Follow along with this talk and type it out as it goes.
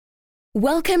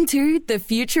Welcome to the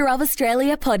Future of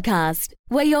Australia podcast,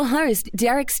 where your host,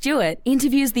 Derek Stewart,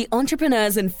 interviews the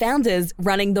entrepreneurs and founders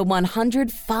running the 100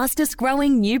 fastest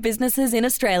growing new businesses in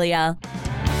Australia.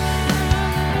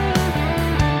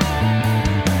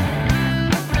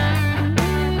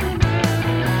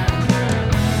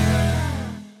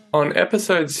 On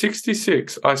episode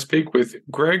 66, I speak with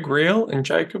Greg Reel and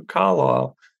Jacob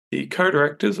Carlisle, the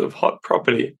co-directors of Hot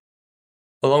Property,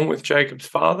 along with Jacob's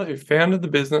father, who founded the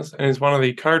business and is one of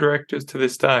the co-directors to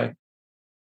this day.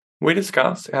 We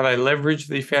discuss how they leverage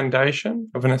the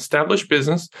foundation of an established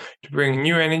business to bring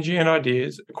new energy and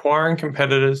ideas, acquiring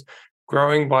competitors,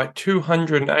 growing by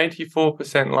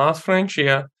 284% last financial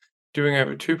year, doing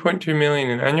over $2.2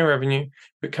 million in annual revenue,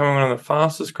 becoming one of the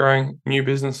fastest growing new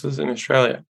businesses in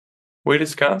Australia. We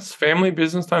discuss family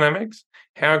business dynamics,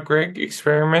 how Greg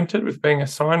experimented with being a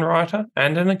signwriter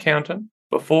and an accountant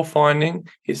before finding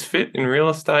his fit in real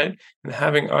estate and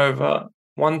having over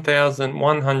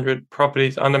 1,100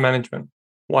 properties under management,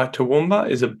 why Toowoomba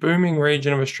is a booming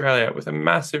region of Australia with a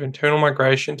massive internal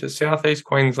migration to southeast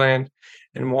Queensland,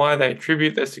 and why they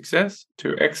attribute their success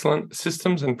to excellent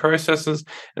systems and processes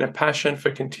and a passion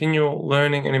for continual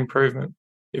learning and improvement.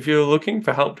 If you're looking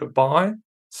for help to buy,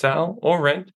 sell, or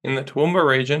rent in the Toowoomba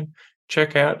region,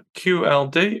 check out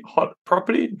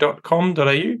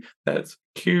qldhotproperty.com.au. That's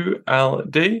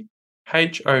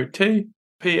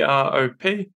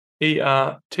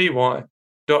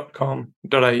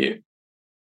qldhotproperty.com.au.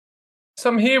 So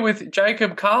I'm here with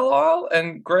Jacob Carlisle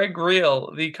and Greg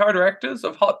Reel, the co-directors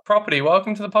of Hot Property.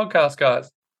 Welcome to the podcast,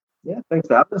 guys. Yeah, thanks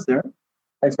for having us, Derek.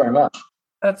 Thanks very much.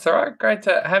 That's all right. Great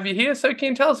to have you here. So can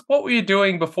you tell us, what were you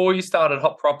doing before you started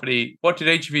Hot Property? What did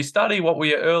each of you study? What were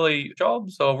your early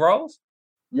jobs or roles?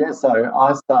 Yeah, so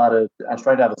I started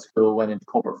straight out of school, went into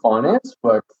corporate finance,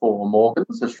 worked for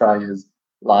Morgans, Australia's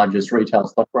largest retail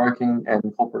stockbroking and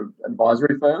corporate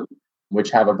advisory firm, which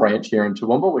have a branch here in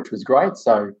Toowoomba, which was great.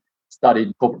 So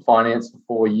studied corporate finance for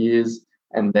 4 years,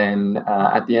 and then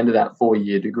at the end of that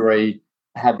 4-year degree,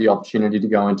 had the opportunity to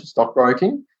go into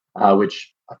stockbroking,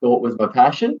 which I thought was my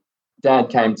passion. Dad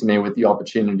came to me with the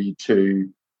opportunity to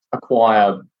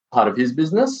acquire part of his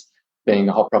business, being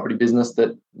a hot property business that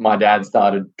my dad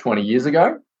started 20 years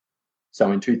ago,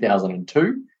 so in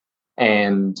 2002.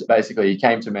 And basically he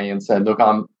came to me and said, look,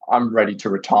 I'm ready to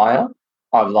retire.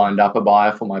 I've lined up a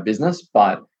buyer for my business,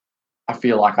 but I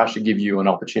feel like I should give you an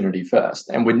opportunity first.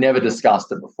 And we'd never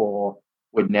discussed it before.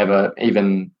 We'd never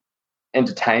even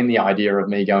entertained the idea of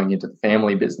me going into the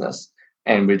family business.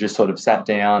 And we just sort of sat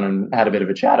down and had a bit of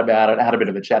a chat about it, had a bit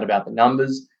of a chat about the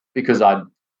numbers, because I'd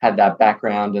had that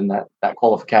background and that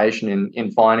qualification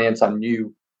in finance. I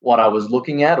knew what I was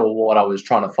looking at or what I was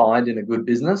trying to find in a good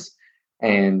business.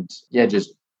 And yeah,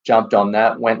 just jumped on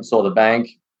that, went and saw the bank.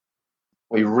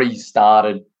 We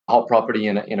restarted Hot Property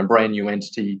in a brand new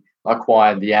entity,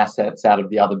 acquired the assets out of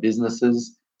the other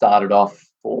businesses, started off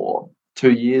for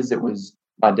 2 years. It was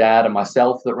my dad and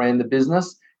myself that ran the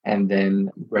business. And then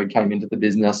Greg came into the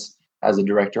business as a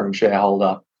director and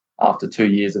shareholder after 2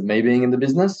 years of me being in the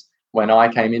business. When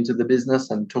I came into the business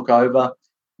and took over,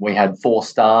 we had 4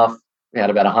 staff. We had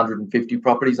about 150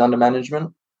 properties under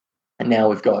management. And now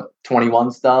we've got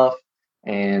 21 staff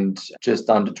and just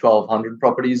under 1,200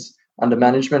 properties under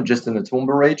management just in the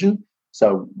Toowoomba region.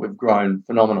 So we've grown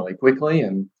phenomenally quickly.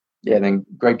 And yeah, then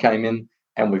Greg came in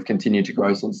and we've continued to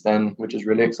grow since then, which is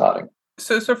really exciting.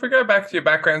 So if we go back to your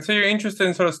background, so you're interested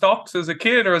in sort of stocks as a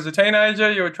kid or as a teenager?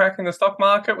 You were tracking the stock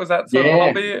market? Was that sort of a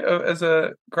hobby as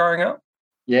a growing up?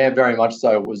 Yeah, very much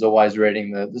so. It was always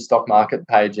reading the stock market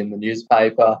page in the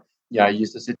newspaper. I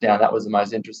used to sit down. That was the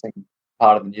most interesting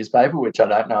part of the newspaper, which I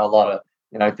don't know a lot of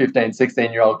 15,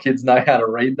 16-year-old kids know how to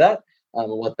read that and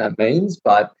what that means.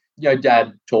 But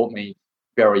Dad taught me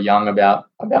very young about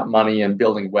money and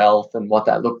building wealth and what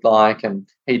that looked like. And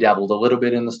he dabbled a little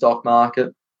bit in the stock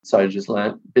market. So I just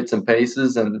learned bits and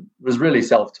pieces and was really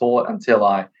self-taught until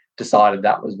I decided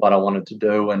that was what I wanted to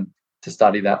do and to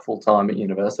study that full-time at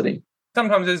university.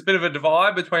 Sometimes there's a bit of a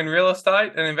divide between real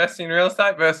estate and investing in real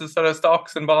estate versus sort of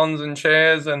stocks and bonds and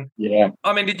shares. And yeah,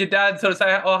 I mean, did your dad sort of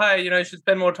say, oh, hey, you should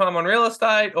spend more time on real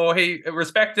estate? Or he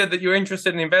respected that you're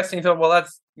interested in investing? He thought, well,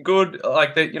 that's good.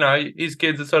 Like that, his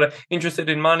kids are sort of interested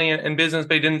in money and business,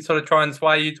 but he didn't sort of try and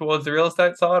sway you towards the real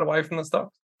estate side away from the stocks?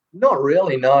 Not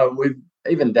really, no.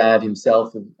 Even Dad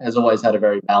himself has always had a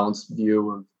very balanced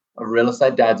view of real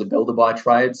estate. Dad's a builder by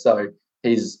trade, so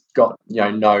he's got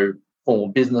no formal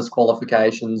business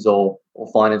qualifications or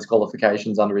finance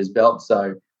qualifications under his belt.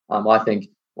 So I think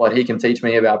what he can teach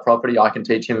me about property, I can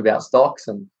teach him about stocks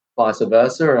and vice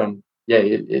versa. And yeah,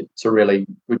 it's a really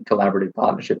good collaborative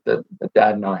partnership that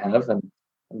Dad and I have. And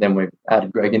And then we've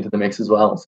added Greg into the mix as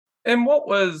well. And what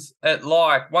was it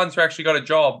like once you actually got a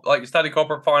job? Like you studied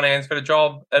corporate finance, got a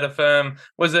job at a firm.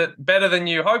 Was it better than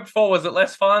you hoped for? Was it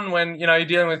less fun when, you're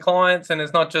dealing with clients and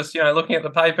it's not just, looking at the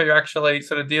paper, you're actually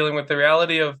sort of dealing with the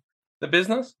reality of the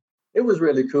business? It was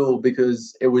really cool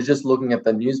because it was just looking at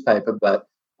the newspaper, but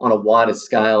on a wider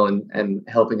scale and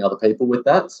helping other people with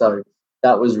that. So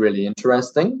that was really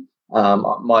interesting.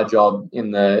 My job in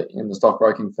the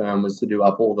stockbroking firm was to do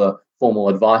up all the formal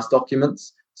advice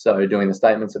documents. So doing the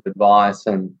statements of advice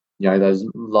and, those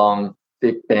long,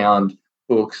 thick-bound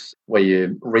books where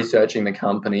you're researching the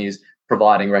companies,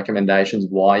 providing recommendations,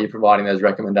 why you're providing those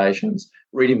recommendations,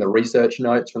 reading the research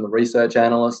notes from the research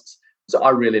analysts. So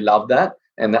I really love that.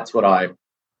 And that's what I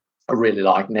really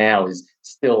like now is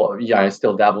still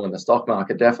dabble in the stock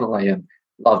market, definitely, and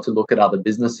love to look at other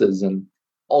businesses. And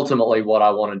ultimately what I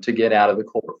wanted to get out of the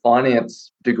corporate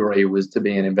finance degree was to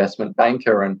be an investment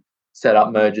banker and set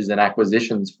up mergers and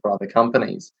acquisitions for other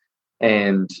companies.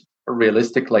 And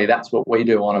realistically, that's what we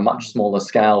do on a much smaller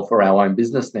scale for our own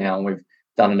business now. And we've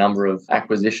done a number of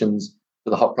acquisitions for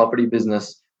the hot property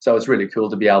business. So it's really cool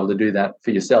to be able to do that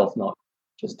for yourself, not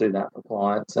just do that for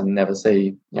clients and never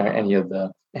see, any of the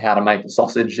how to make the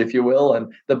sausage, if you will,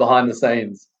 and the behind the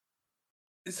scenes.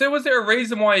 So was there a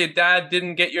reason why your dad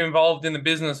didn't get you involved in the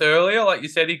business earlier? Like you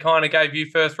said, he kind of gave you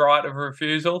first right of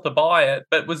refusal to buy it.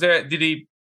 But did he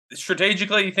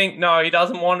strategically think, no, he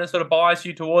doesn't want to sort of bias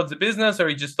you towards the business, or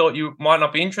he just thought you might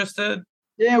not be interested?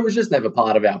 Yeah, it was just never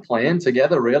part of our plan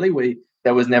together, really.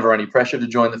 There was never any pressure to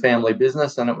join the family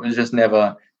business, and it was just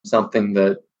never something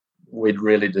that we'd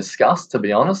really discussed, to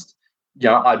be honest.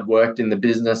 I'd worked in the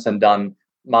business and done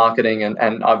marketing,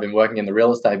 and I've been working in the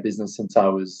real estate business since I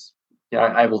was,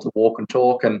 able to walk and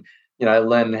talk and,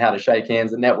 learn how to shake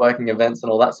hands at networking events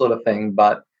and all that sort of thing.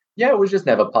 But yeah, it was just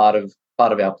never part of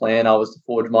our plan. I was to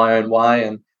forge my own way,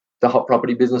 and the hot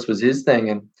property business was his thing,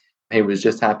 and he was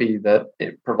just happy that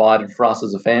it provided for us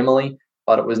as a family,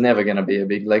 but it was never going to be a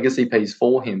big legacy piece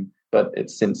for him. But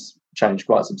it's since changed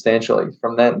quite substantially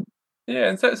from then. Yeah,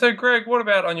 and so Greg, what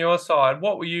about on your side?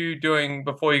 What were you doing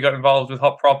before you got involved with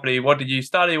hot property? What did you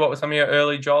study? What were some of your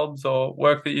early jobs or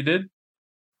work that you did?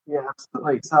 Yeah,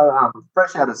 absolutely. So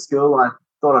fresh out of school, I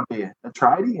thought I'd be a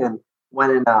tradie and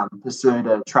went and pursued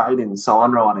a trade in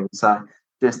sign writing. So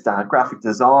just graphic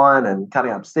design and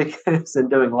cutting up stickers and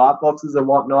doing light boxes and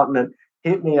whatnot. And it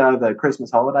hit me over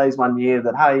Christmas holidays one year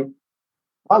that, hey,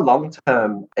 my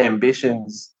long-term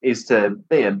ambitions is to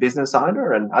be a business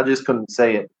owner, and I just couldn't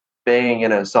see it being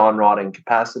in a sign writing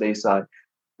capacity. So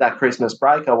that Christmas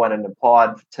break, I went and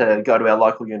applied to go to our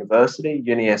local university,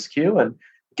 UniSQ, and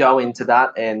go into that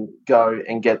and go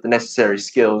and get the necessary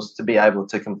skills to be able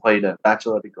to complete a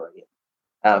bachelor degree.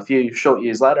 A few short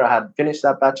years later, I had finished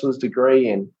that bachelor's degree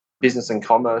in business and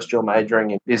commerce, dual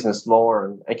majoring in business law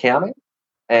and accounting,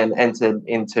 and entered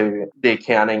into the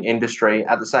accounting industry.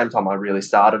 At the same time, I really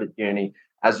started at uni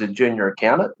as a junior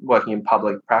accountant, working in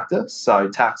public practice, so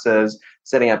taxes,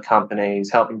 setting up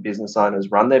companies, helping business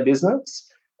owners run their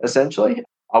business, essentially.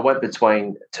 I went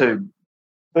between two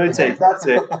boutique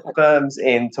firms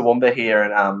in Toowoomba here,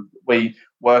 and we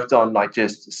worked on like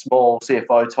just small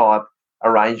CFO type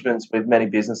arrangements with many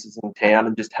businesses in town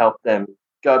and just helped them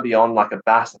go beyond like a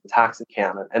BAS and tax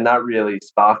accountant. And that really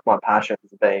sparked my passion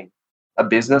for being a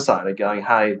business owner, going,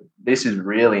 hey, this is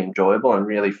really enjoyable and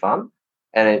really fun.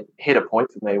 And it hit a point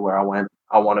for me where I went,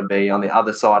 I want to be on the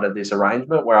other side of this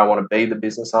arrangement, where I want to be the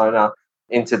business owner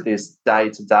into this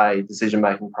day-to-day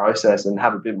decision-making process and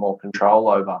have a bit more control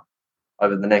over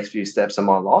the next few steps of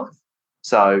my life.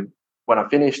 So when I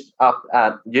finished up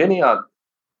at uni,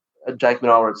 Jacob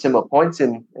and I were at similar points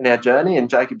in our journey, and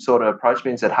Jacob sort of approached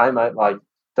me and said, hey, mate, like,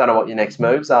 don't know what your next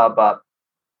moves are, but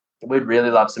we'd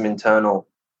really love some internal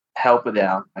help with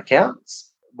our accounts.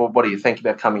 Well, what do you think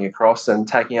about coming across and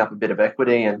taking up a bit of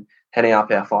equity and heading up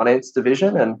our finance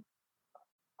division? And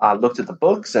I looked at the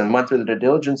books and went through the due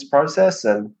diligence process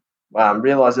and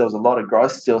realised there was a lot of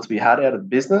growth still to be had out of the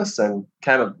business, and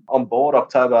came on board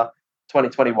October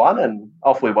 2021, and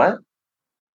off we went.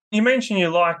 You mentioned you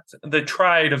liked the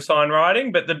trade of sign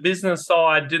writing, but the business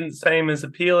side didn't seem as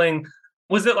appealing.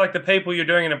 Was it like the people you're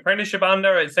doing an apprenticeship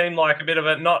under? It seemed like a bit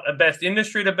of not a best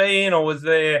industry to be in, or was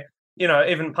there,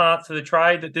 even parts of the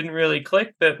trade that didn't really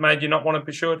click that made you not want to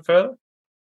pursue it further?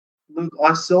 Look,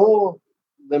 I saw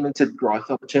limited growth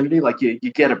opportunity. Like you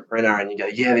get a printer and you go,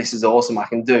 yeah, this is awesome, I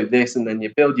can do this. And then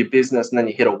you build your business and then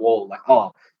you hit a wall like,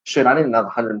 oh, shit, I need another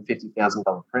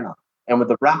 $150,000 printer. And with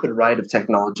the rapid rate of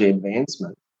technology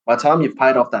advancement, by the time you've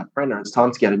paid off that printer, it's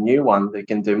time to get a new one that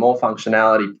can do more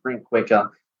functionality, print quicker,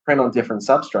 print on different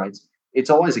substrates. It's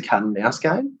always a cat and mouse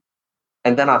game.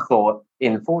 And then I thought,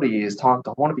 in 40 years' time,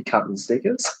 do I want to be cutting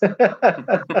stickers?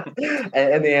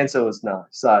 and the answer was no.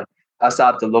 So I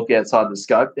started to look outside the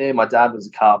scope there. My dad was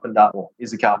a carpenter, or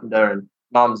is a carpenter, and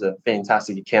mum's a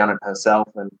fantastic accountant herself.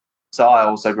 And so I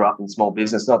also grew up in small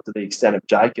business, not to the extent of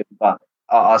Jacob, but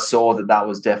I saw that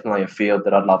was definitely a field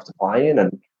that I'd love to play in,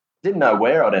 and didn't know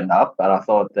where I'd end up, but I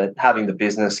thought that having the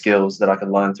business skills that I could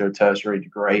learn through a tertiary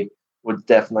degree would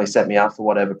definitely set me up for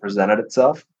whatever presented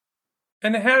itself.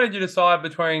 And how did you decide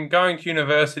between going to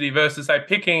university versus, say,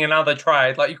 picking another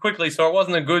trade? Like, you quickly saw it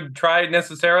wasn't a good trade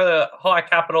necessarily, high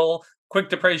capital, quick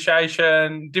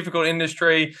depreciation, difficult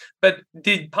industry. But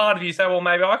did part of you say, well,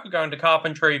 maybe I could go into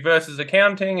carpentry versus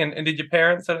accounting? And did your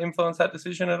parents sort of influence that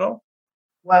decision at all?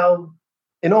 Well,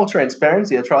 in all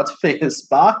transparency, I tried to be a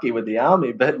Sparky with the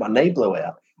army, but my knee blew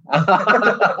out.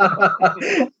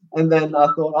 And then I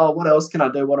thought, oh, what else can I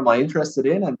do? What am I interested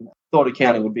in? And thought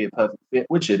accounting would be a perfect fit,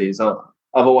 which it is. I've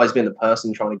always been the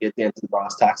person trying to get down to the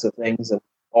brass tacks of things, and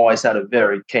always had a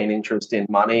very keen interest in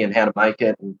money and how to make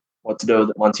it and what to do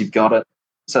with it once you've got it.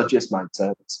 So it just made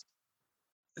sense.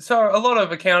 So a lot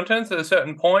of accountants at a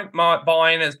certain point might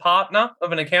buy in as partner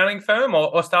of an accounting firm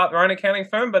or start their own accounting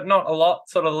firm, but not a lot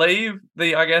sort of leave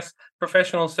the, I guess,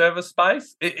 professional service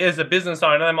space. As a business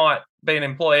owner, they might be an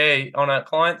employee on a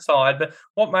client side, but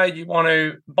what made you want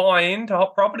to buy into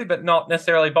Hot Property but not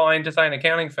necessarily buy into, say, an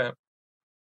accounting firm?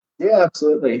 Yeah,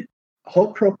 absolutely.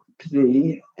 Hot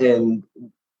Property and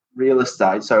real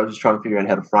estate, so I was just trying to figure out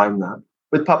how to frame that.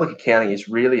 With public accounting, it's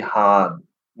really hard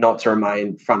not to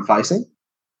remain front-facing.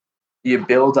 You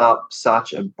build up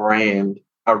such a brand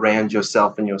around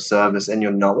yourself and your service and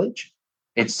your knowledge.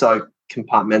 It's so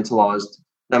compartmentalized.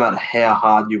 No matter how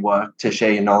hard you work to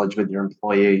share your knowledge with your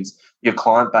employees, your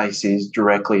client base is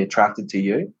directly attracted to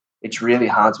you. It's really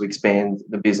hard to expand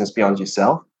the business beyond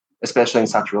yourself, especially in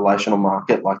such a relational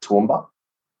market like Toowoomba.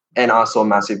 And I saw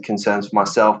massive concerns for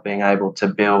myself being able to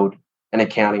build an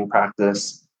accounting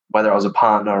practice, whether I was a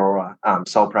partner or a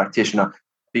sole practitioner,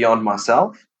 beyond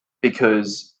myself,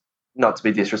 because, not to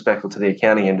be disrespectful to the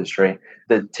accounting industry,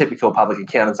 the typical public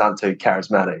accountants aren't too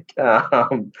charismatic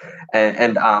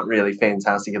and aren't really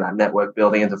fantastic at that network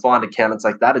building. And to find accountants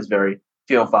like that is very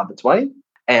few and far between.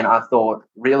 And I thought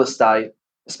real estate,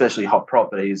 especially Hot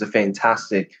Property, is a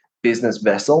fantastic business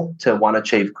vessel to, one,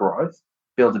 achieve growth,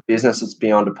 build a business that's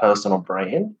beyond a personal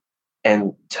brand,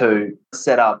 and two,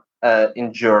 set up an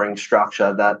enduring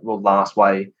structure that will last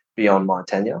way beyond my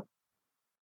tenure.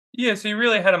 Yeah, so you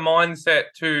really had a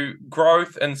mindset to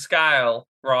growth and scale,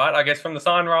 right? I guess from the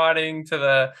signwriting to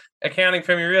the accounting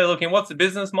firm, you're really looking, what's the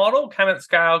business model? Can it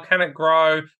scale? Can it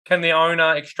grow? Can the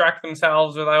owner extract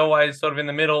themselves? Or are they always sort of in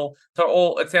the middle?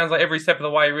 So it sounds like every step of the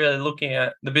way, really looking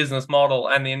at the business model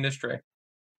and the industry.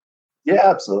 Yeah,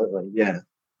 absolutely. Yeah.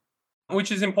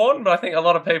 Which is important, but I think a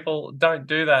lot of people don't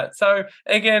do that. So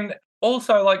again,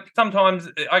 also, like, sometimes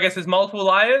I guess there's multiple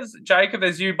layers. Jacob,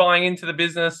 there's you buying into the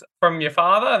business from your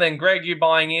father, then Greg, you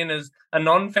buying in as a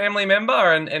non-family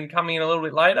member and coming in a little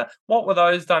bit later. What were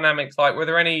those dynamics like? Were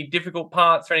there any difficult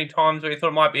parts or any times where you thought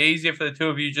it might be easier for the two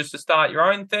of you just to start your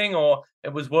own thing, or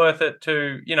it was worth it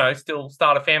to, still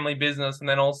start a family business and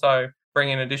then also bring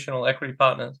in additional equity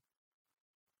partners?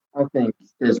 I think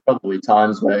there's probably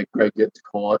times where Greg gets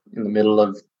caught in the middle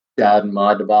of Dad and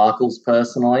my debacles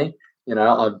personally.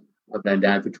 I've known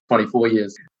Dad for 24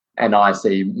 years, and I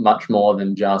see much more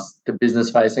than just the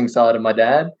business-facing side of my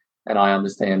dad, and I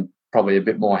understand probably a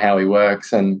bit more how he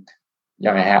works and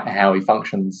how he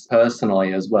functions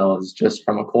personally, as well as just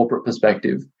from a corporate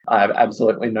perspective. I have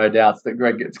absolutely no doubts that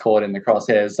Greg gets caught in the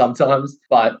crosshairs sometimes,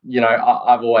 but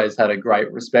I've always had a great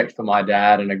respect for my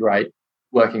dad and a great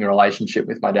working relationship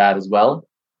with my dad as well.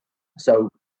 So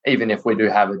even if we do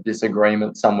have a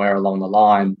disagreement somewhere along the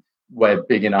line, we're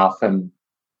big enough and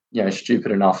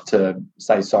stupid enough to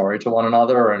say sorry to one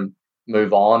another and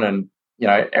move on, and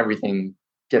everything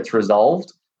gets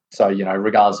resolved. So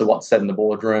regardless of what's said in the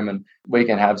boardroom, and we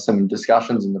can have some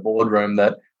discussions in the boardroom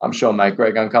that I'm sure make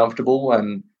Greg uncomfortable,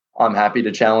 and I'm happy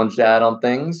to challenge Dad on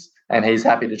things and he's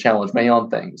happy to challenge me on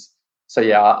things. So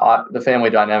the family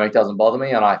dynamic doesn't bother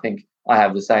me, and I think I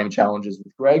have the same challenges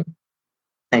with Greg,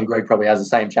 and Greg probably has the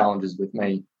same challenges with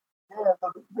me. Yeah,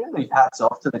 but really hats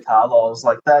off to the Carlyles.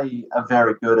 Like, they are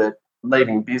very good at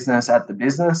leaving business at the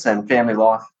business and family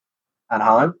life at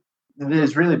home.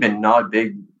 There's really been no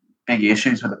big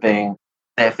issues with it being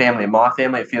their family and my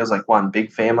family. It feels like one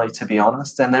big family, to be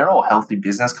honest, and they're all healthy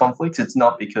business conflicts. It's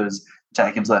not because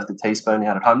Jacob's left a teaspoon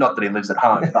out at home, not that he lives at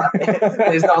home, but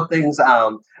there's not things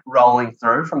rolling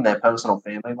through from their personal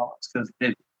family lives, because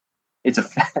it's a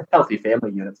healthy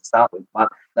family unit to start with. But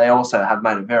they also have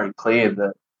made it very clear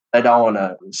that they don't want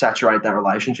to saturate that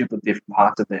relationship with different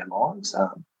parts of their lives,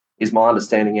 is my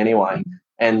understanding anyway.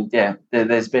 And yeah,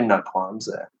 there's been no qualms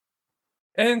there.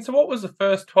 And so what was the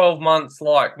first 12 months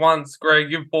like once, Greg,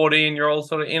 you've bought in, you're all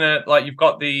sort of in it, like you've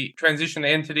got the transition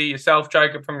entity yourself,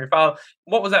 Jacob, from your father.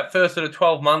 What was that first sort of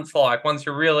 12 months like once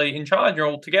you're really in charge, you're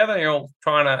all together, you're all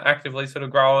trying to actively sort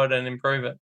of grow it and improve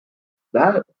it?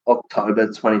 That October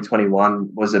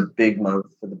 2021 was a big month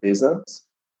for the business.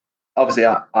 Obviously,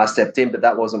 I stepped in, but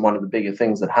that wasn't one of the bigger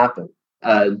things that happened.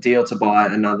 A deal to buy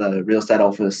another real estate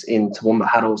office in Toowoomba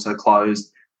had also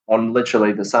closed on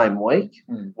literally the same week,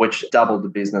 which doubled the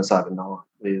business overnight.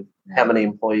 With how many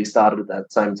employees started at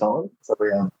that same time? So we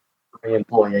had 3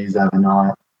 employees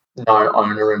overnight, no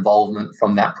owner involvement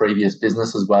from that previous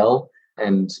business as well.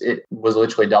 And it was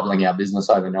literally doubling our business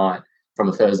overnight from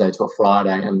a Thursday to a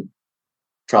Friday. And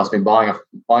trust me, buying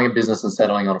a business and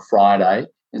settling on a Friday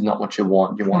is not what you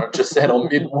want. You want it to settle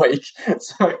midweek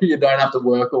so you don't have to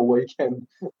work all weekend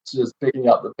just picking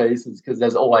up the pieces, because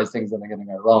there's always things that are going to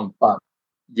go wrong. But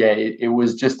yeah, it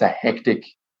was just a hectic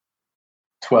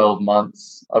 12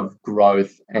 months of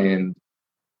growth and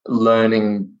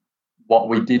learning what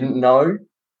we didn't know,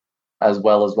 as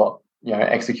well as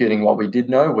executing what we did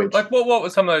know. Which, like, what were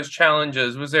some of those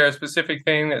challenges? Was there a specific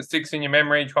thing that sticks in your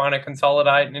memory trying to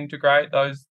consolidate and integrate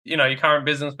those, your current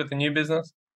business with the new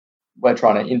business? We're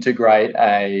trying to integrate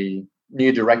a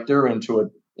new director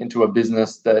into a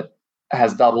business that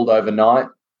has doubled overnight.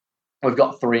 We've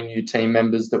got 3 new team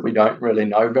members that we don't really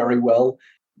know very well.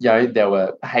 There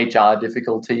were HR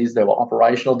difficulties, there were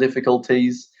operational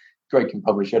difficulties. Greg can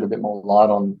probably shed a bit more light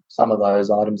on some of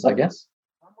those items, I guess.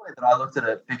 One way that I looked at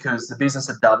it, because the business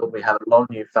had doubled, we have a lot of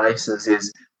new faces,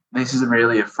 is this is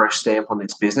really a fresh stamp on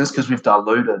this business, because we've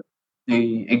diluted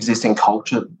the existing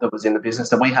culture that was in the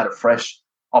business, and we had a fresh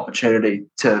opportunity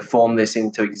to form this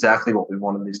into exactly what we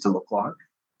wanted this to look like,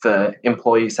 for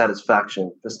employee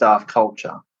satisfaction, for staff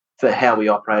culture, for how we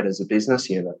operate as a business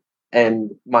unit. And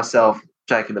myself,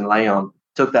 Jacob and Leon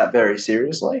took that very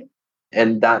seriously.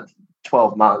 And that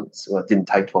 12 months, well, it didn't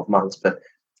take 12 months, but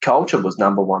culture was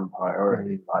number one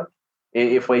priority. Like,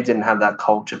 if we didn't have that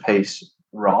culture piece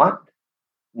right,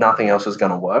 nothing else was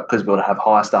going to work, because we would have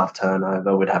high staff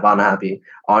turnover, we'd have unhappy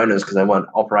owners because they weren't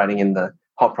operating in the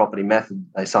hot property method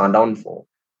they signed on for.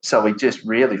 So we just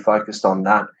really focused on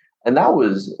that. And that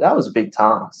was a big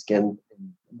task. And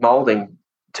moulding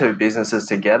 2 businesses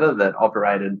together that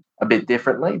operated a bit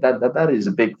differently, that is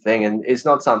a big thing, and it's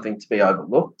not something to be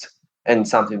overlooked, and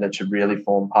something that should really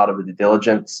form part of the due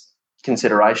diligence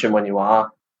consideration when you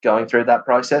are going through that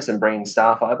process and bringing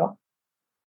staff over.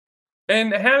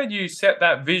 And how did you set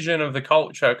that vision of the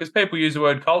culture? Because people use the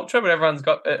word culture, but everyone's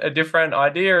got a different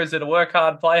idea. Is it a work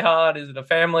hard, play hard? Is it a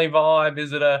family vibe?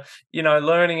 Is it a,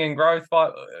 learning and growth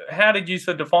vibe? How did you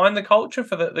sort of define the culture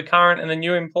for the current and the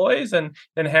new employees? And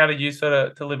then how did you sort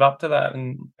of to live up to that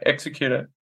and execute it?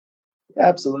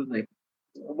 Absolutely.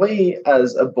 We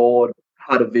as a board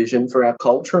had a vision for our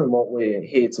culture and what we're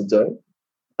here to do.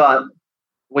 But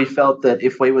we felt that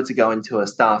if we were to go into a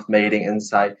staff meeting and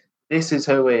say, this is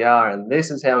who we are and this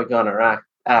is how we're going to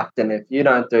act, and if you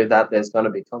don't do that, there's going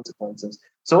to be consequences.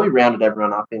 So we rounded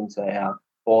everyone up into our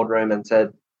boardroom and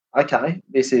said, okay,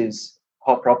 this is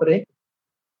Hot Property.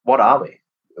 What are we?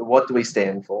 What do we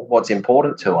stand for? What's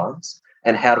important to us?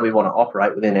 And how do we want to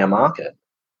operate within our market?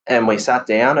 And we sat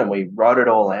down and we wrote it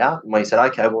all out, and we said,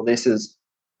 okay, well, this is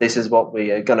what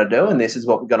we are going to do, and this is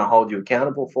what we're going to hold you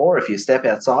accountable for. If you step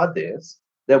outside this,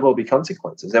 there will be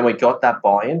consequences. And we got that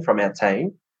buy-in from our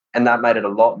team, and that made it a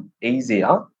lot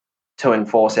easier to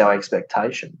enforce our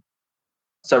expectation.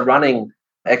 So running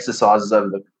exercises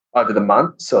over the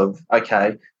months of,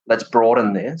 okay, let's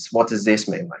broaden this. What does this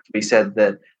mean? Like, we said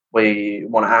that we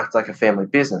want to act like a family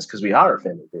business because we are a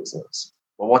family business.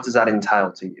 Well, what does that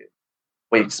entail to you?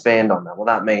 We expand on that. Well,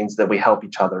 that means that we help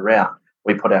each other out.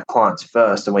 We put our clients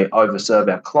first and we overserve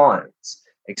our clients,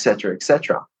 et cetera, et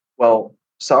cetera. Well,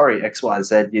 sorry,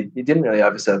 XYZ, you didn't really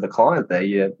overserve the client there.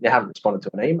 You haven't responded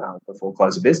to an email before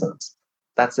close of business.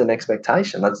 That's an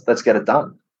expectation. Let's get it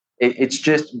done. It's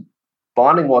just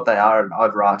finding what they are at an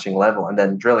overarching level and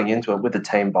then drilling into it with the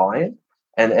team buy-in.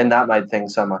 And that made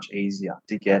things so much easier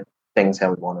to get things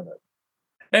how we wanted it.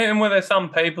 And were there some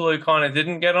people who kind of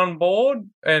didn't get on board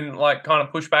and like kind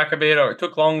of pushed back a bit, or it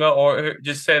took longer, or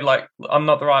just said like, I'm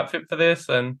not the right fit for this?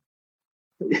 And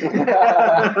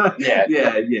yeah,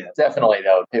 definitely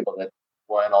there were people that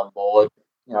weren't on board.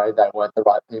 They weren't the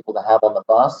right people to have on the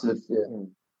bus if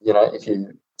you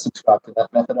subscribe to that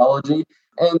methodology.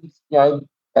 And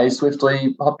they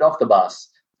swiftly hopped off the bus,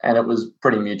 and it was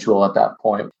pretty mutual at that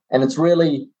point. And it's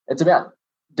about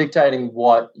dictating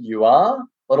what you are,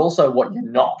 but also what you're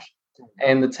not.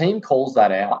 And the team calls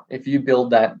that out. If you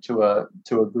build that to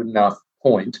a good enough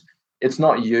point, it's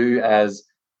not you as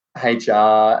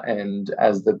HR and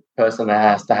as the person that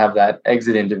has to have that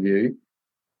exit interview.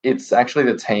 It's actually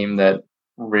the team that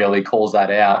really calls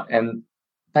that out, and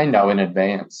they know in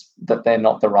advance that they're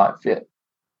not the right fit.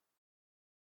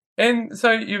 And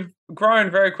so you've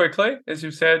grown very quickly, as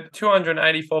you've said,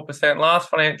 284% last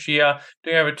financial year,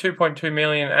 doing over 2.2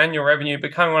 million annual revenue,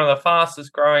 becoming one of the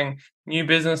fastest growing new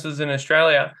businesses in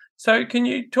Australia. So can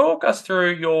you talk us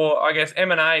through your, I guess,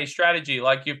 M&A strategy?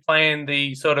 Like you've planned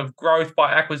the sort of growth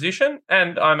by acquisition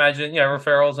and I imagine,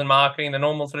 referrals and marketing, the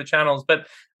normal sort of channels. But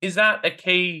is that a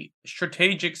key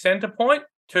strategic center point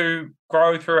to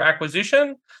grow through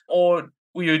acquisition, or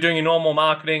were you doing your normal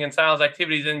marketing and sales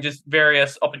activities and just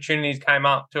various opportunities came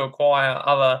up to acquire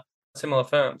other similar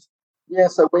firms? Yeah,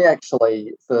 so we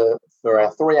actually, for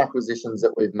our 3 acquisitions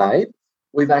that we've made,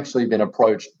 we've actually been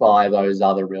approached by those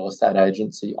other real estate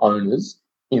agency owners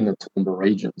in the Toowoomba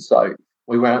region. So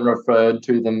we weren't referred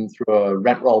to them through a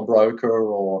rent roll broker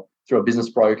or through a business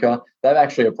broker. They've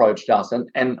actually approached us.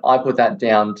 And I put that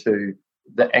down to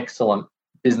the excellent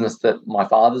business that my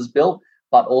father's built,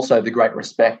 but also the great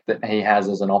respect that he has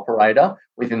as an operator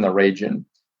within the region.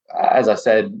 As I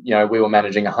said, we were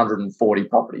managing 140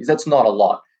 properties. That's not a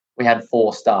lot. We had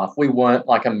 4 staff. We weren't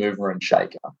like a mover and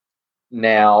shaker.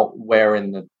 Now we're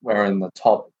in the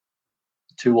top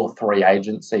 2 or 3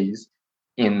 agencies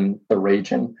in the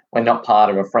region. We're not part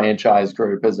of a franchise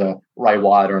group as a Ray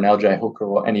White or an LJ Hooker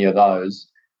or any of those.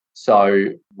 So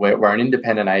we're an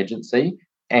independent agency,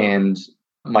 and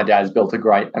my dad's built a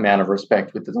great amount of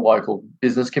respect with the local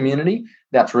business community.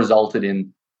 That's resulted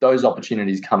in those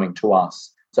opportunities coming to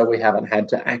us. So we haven't had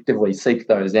to actively seek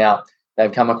those out.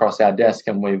 They've come across our desk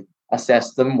and we've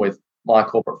assessed them with my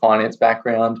corporate finance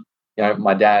background,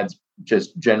 my dad's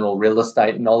just general real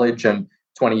estate knowledge and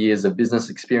 20 years of business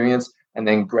experience, and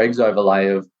then Greg's overlay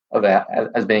of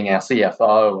as being our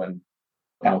CFO and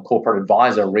our corporate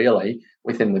advisor really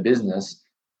within the business,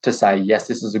 to say, yes,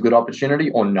 this is a good opportunity,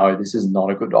 or no, this is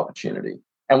not a good opportunity.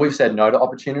 And we've said no to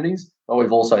opportunities, but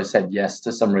we've also said yes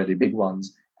to some really big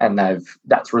ones. And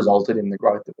that's resulted in the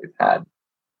growth that we've had.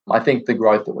 I think the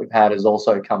growth that we've had has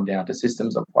also come down to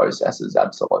systems and processes,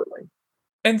 absolutely.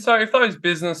 And so if those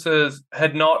businesses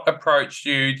had not approached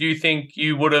you, do you think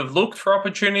you would have looked for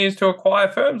opportunities to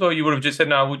acquire firms, or you would have just said,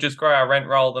 no, we'll just grow our rent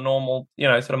roll, the normal,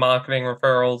 sort of marketing,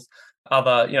 referrals,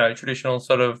 other, traditional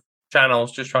sort of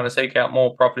channels, just trying to seek out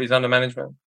more properties under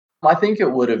management? I think it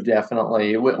would have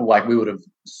definitely, we would have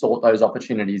sought those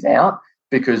opportunities out,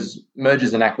 because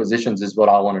mergers and acquisitions is what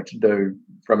I wanted to do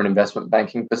from an investment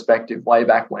banking perspective way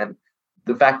back when.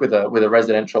 The fact with a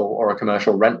residential or a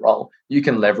commercial rent roll, you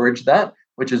can leverage that,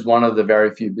 which is one of the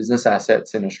very few business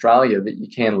assets in Australia that you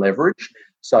can leverage.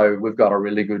 So we've got a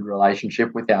really good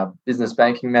relationship with our business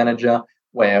banking manager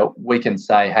where we can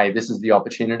say, hey, this is the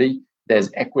opportunity. There's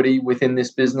equity within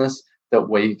this business that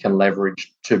we can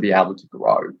leverage to be able to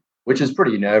grow, which is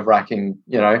pretty nerve-wracking,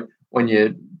 when you're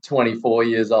 24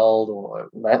 years old or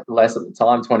less at the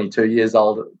time, 22 years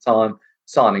old at the time,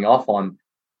 signing off on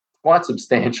quite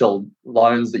substantial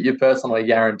loans that you personally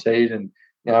guaranteed. And,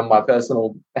 my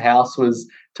personal house was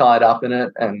tied up in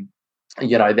it, and,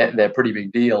 they're pretty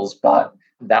big deals, but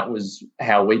that was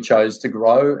how we chose to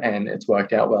grow, and it's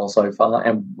worked out well so far,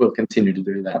 and we'll continue to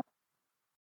do that.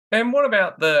 And what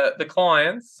about the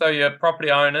clients, so your property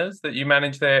owners that you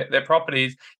manage their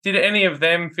properties? Did any of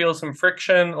them feel some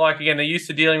friction? Like, again, they're used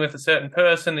to dealing with a certain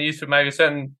person, they're used to maybe a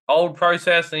certain old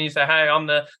process, and you say, hey, I'm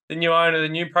the new owner, the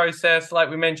new process. Like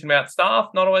we mentioned about staff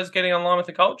not always getting online with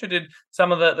the culture. Did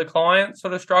some of the clients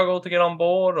sort of struggle to get on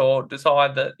board, or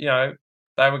decide that,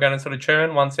 they were going to sort of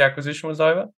churn once the acquisition was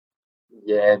over?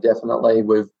 Yeah, definitely.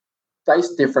 We've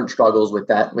faced different struggles with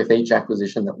that, with each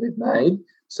acquisition that we've made.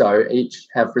 So each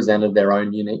have presented their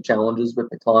own unique challenges with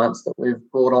the clients that we've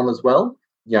brought on as well.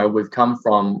 We've come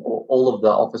from all of the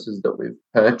offices that we've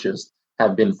purchased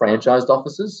have been franchised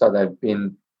offices. So they've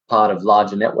been part of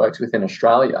larger networks within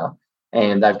Australia,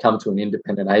 and they've come to an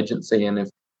independent agency. And if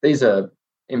these are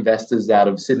investors out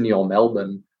of Sydney or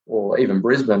Melbourne or even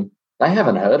Brisbane, they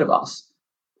haven't heard of us.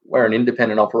 We're an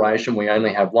independent operation. We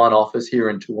only have one office here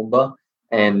in Toowoomba.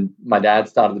 And my dad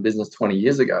started the business 20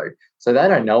 years ago. So they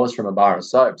don't know us from a bar of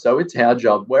soap. So it's our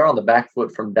job. We're on the back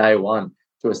foot from day one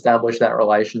to establish that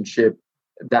relationship.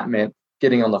 That meant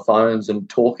getting on the phones and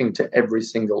talking to every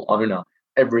single owner,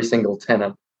 every single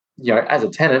tenant. As a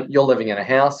tenant, you're living in a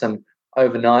house, and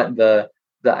overnight the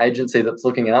agency that's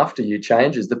looking after you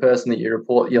changes. The person that you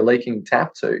report your leaking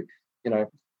tap to,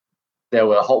 there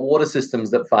were hot water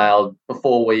systems that failed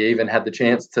before we even had the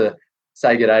chance to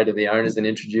say good day to the owners and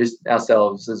introduce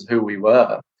ourselves as who we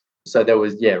were. So there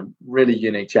was, really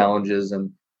unique challenges,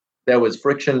 and there was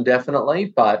friction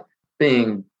definitely, but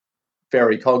being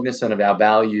very cognizant of our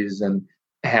values and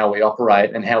how we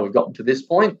operate and how we've gotten to this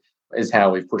point is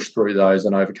how we've pushed through those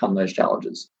and overcome those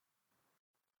challenges.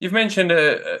 You've mentioned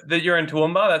that you're in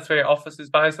Toowoomba. That's where your office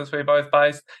is based. That's where you're both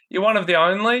based. You're one of the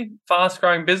only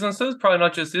fast-growing businesses, probably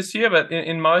not just this year, but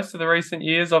in most of the recent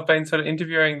years, I've been sort of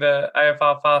interviewing the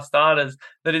AFR Fast Starters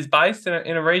that is based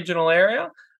in a regional area.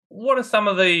 What are some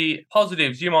of the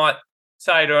positives you might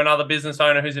say to another business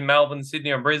owner who's in Melbourne,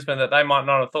 Sydney, or Brisbane that they might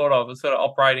not have thought of as sort of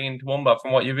operating in Toowoomba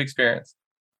from what you've experienced?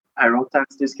 Payroll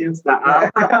tax discounts.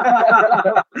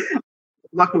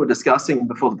 Like we were discussing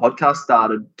before the podcast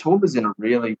started, Toowoomba's in a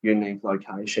really unique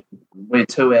location. We're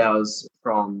 2 hours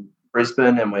from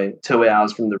Brisbane and we're 2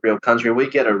 hours from the real country. We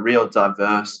get a real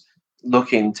diverse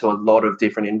look into a lot of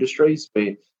different industries.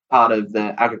 We're part of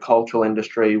the agricultural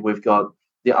industry. We've got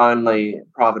the only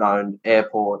private-owned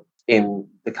airport in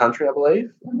the country, I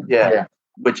believe. Yeah.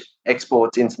 Which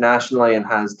exports internationally and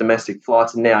has domestic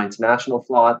flights and now international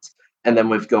flights. And then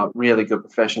we've got really good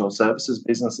professional services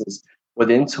businesses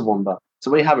within Toowoomba. So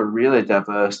we have a really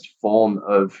diverse form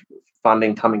of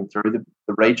funding coming through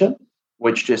the region,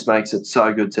 which just makes it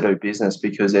so good to do business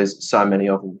because there's so many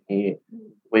of them here.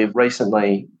 We've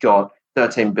recently got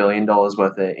 $13 billion worth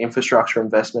of infrastructure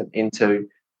investment into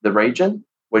the region,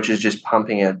 which is just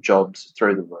pumping out jobs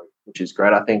through the roof, which is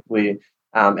great. I think we're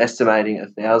estimating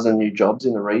 1,000 new jobs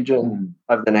in the region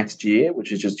over the next year,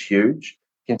 which is just huge,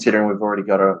 considering we've already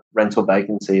got a rental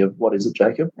vacancy of, what is it,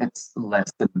 Jacob? It's less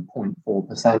than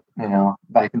 0.4% in our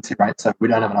vacancy rate. So we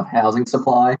don't have enough housing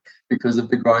supply because of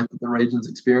the growth that the region's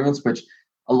experienced, which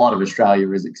a lot of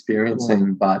Australia is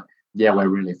experiencing. But we're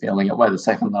really feeling it. We're the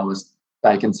second lowest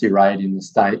vacancy rate in the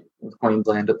state of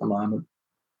Queensland at the moment.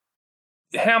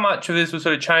 How much of this was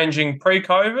sort of changing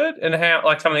pre-COVID and how,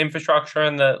 like, some of the infrastructure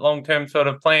and the long-term sort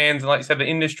of plans and, like you said, the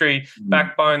industry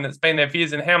backbone that's been there for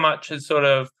years, and how much has sort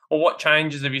of, or what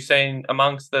changes have you seen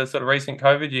amongst the sort of recent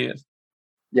COVID years?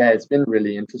 Yeah, it's been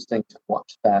really interesting to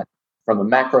watch that from a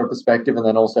macro perspective and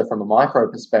then also from a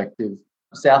micro perspective.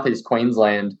 Southeast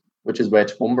Queensland, which is where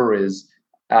Toowoomba is,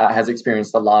 has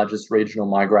experienced the largest regional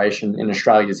migration in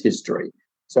Australia's history.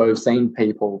 So we've seen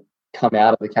people come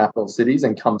out of the capital cities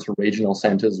and come to regional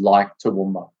centres like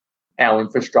Toowoomba. Our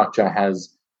infrastructure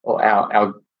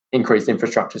our increased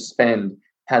infrastructure spend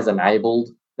has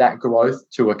enabled that growth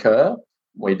to occur.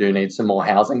 We do need some more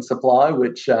housing supply,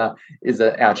 which is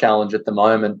our challenge at the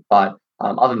moment. But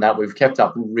other than that, we've kept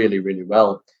up really, really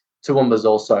well. Toowoomba's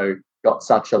also got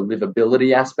such a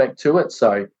livability aspect to it.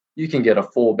 So you can get a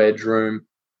 4-bedroom,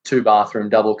 2-bathroom,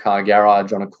 double-car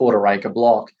garage on a quarter-acre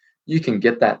block. You can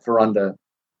get that for under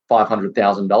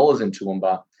 $500,000 in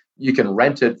Toowoomba. You can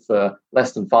rent it for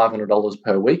less than $500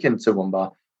 per week in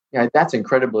Toowoomba. That's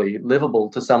incredibly livable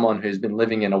to someone who's been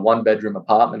living in a 1-bedroom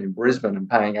apartment in Brisbane and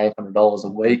paying $800 a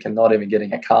week and not even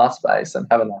getting a car space and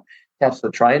having to catch the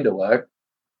train to work.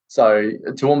 So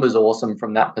Toowoomba's awesome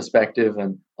from that perspective,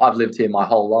 and I've lived here my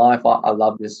whole life. I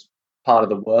love this part of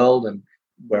the world and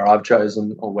where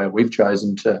we've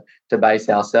chosen to base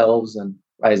ourselves and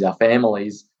raise our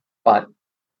families. But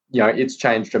it's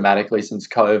changed dramatically since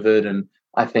COVID, and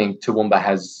I think Toowoomba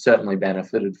has certainly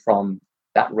benefited from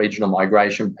that regional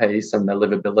migration piece and the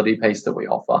livability piece that we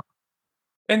offer.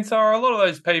 And so are a lot of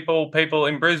those people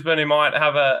in Brisbane who might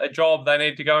have a job they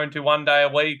need to go into 1 day a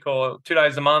week or 2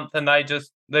 days a month, and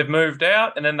they've moved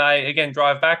out and then they, again,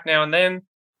 drive back now and then?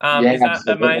 Is that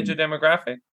a major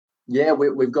demographic? Yeah,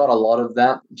 we've got a lot of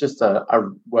that, just a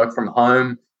work from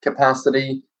home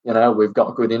capacity. We've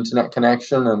got good internet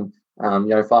connection and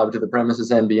fibre to the premises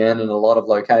NBN in a lot of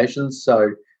locations.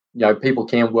 So, people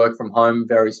can work from home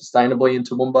very sustainably in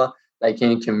Toowoomba. They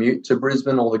can commute to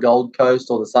Brisbane or the Gold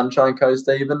Coast or the Sunshine Coast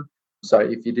even. So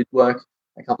if you did work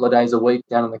a couple of days a week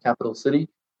down in the capital city,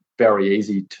 very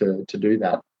easy to do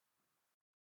that.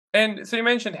 And so you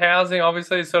mentioned housing,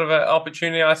 obviously, is sort of an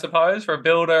opportunity, I suppose, for a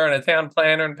builder and a town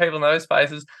planner and people in those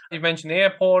spaces. You've mentioned the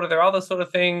airport. Are there other sort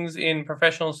of things in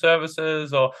professional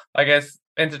services or, I guess,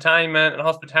 entertainment and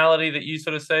hospitality that you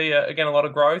sort of see, again, a lot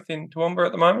of growth in Toowoomba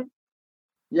at the moment?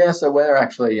 Yeah, so we're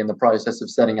actually in the process of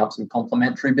setting up some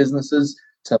complementary businesses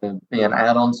to be an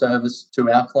add-on service to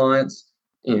our clients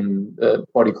in the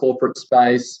body corporate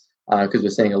space because we're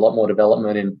seeing a lot more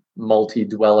development in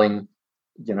multi-dwelling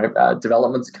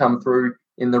developments come through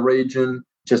in the region.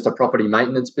 Just a property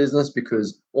maintenance business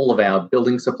because all of our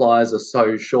building supplies are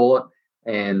so short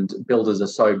and builders are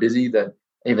so busy that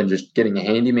even just getting a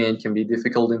handyman can be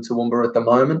difficult in Toowoomba at the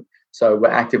moment. So we're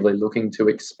actively looking to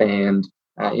expand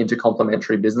into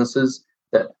complementary businesses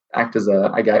that act as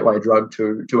a gateway drug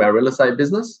to our real estate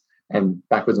business and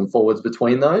backwards and forwards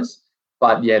between those.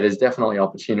 But yeah, there's definitely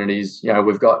opportunities.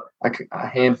 We've got a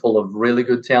handful of really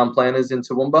good town planners in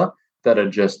Toowoomba that are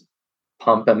just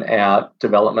pumping out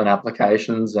development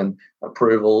applications and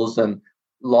approvals and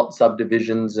lot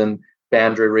subdivisions and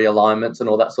boundary realignments and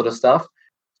all that sort of stuff.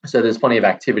 So there's plenty of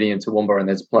activity in Toowoomba and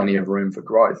there's plenty of room for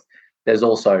growth. There's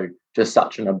also just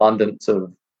such an abundance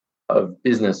of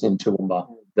business in Toowoomba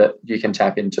that you can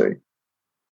tap into.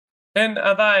 And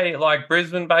are they like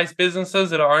Brisbane-based businesses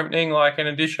that are opening like an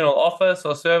additional office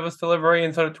or service delivery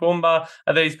in sort of Toowoomba?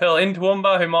 Are these people in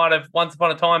Toowoomba who might have once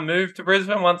upon a time moved to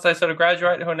Brisbane once they sort of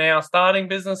graduate who are now starting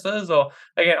businesses? Or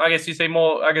again, I guess you see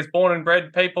more, born and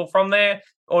bred people from there?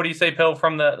 Or do you see people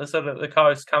from the sort of the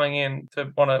coast coming in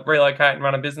to want to relocate and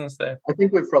run a business there? I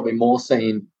think we've probably more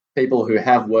seen people who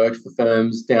have worked for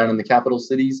firms down in the capital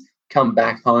cities come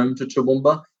back home to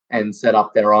Toowoomba and set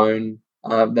up their own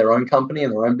company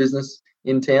and their own business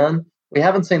in town. We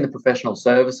haven't seen the professional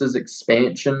services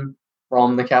expansion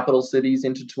from the capital cities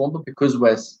into Toowoomba because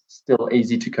we're still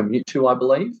easy to commute to, I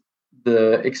believe.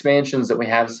 The expansions that we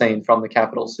have seen from the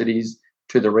capital cities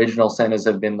to the regional centres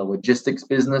have been the logistics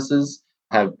businesses,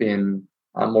 have been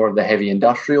more of the heavy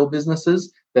industrial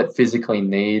businesses that physically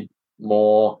need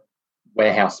more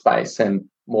warehouse space and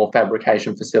more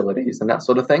fabrication facilities and that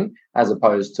sort of thing, as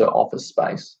opposed to office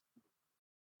space.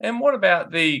 And what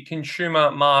about the consumer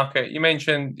market? You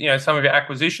mentioned, some of your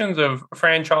acquisitions of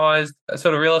franchised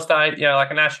sort of real estate,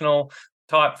 like a national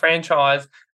type franchise.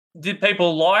 Did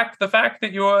people like the fact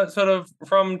that you were sort of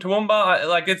from Toowoomba?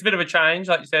 Like, it's a bit of a change,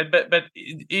 like you said, but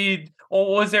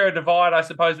or was there a divide, I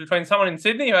suppose, between someone in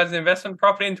Sydney who has an investment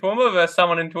property in Toowoomba versus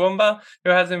someone in Toowoomba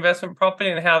who has investment property,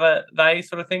 and how they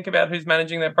sort of think about who's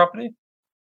managing their property?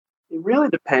 It really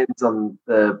depends on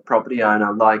the property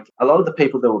owner. Like, a lot of the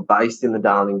people that were based in the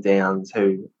Darling Downs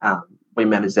who we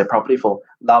manage their property for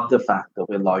love the fact that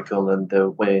we're local and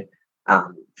that we're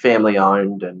family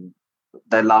owned, and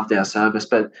they loved our service.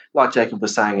 But like Jacob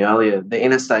was saying earlier, the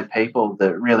interstate people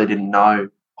that really didn't know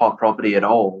Hot Property at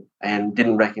all and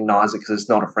didn't recognise it because it's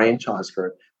not a franchise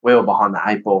group, we were behind the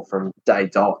eight ball from day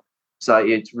dot. So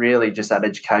it's really just that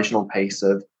educational piece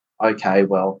of, okay,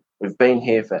 well, we've been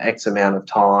here for X amount of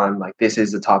time. Like, this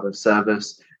is the type of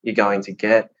service you're going to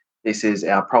get. This is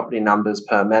our property numbers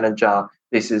per manager.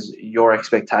 This is your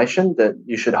expectation that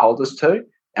you should hold us to,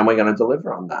 and we're going to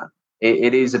deliver on that.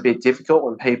 It is a bit difficult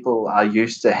when people are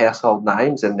used to household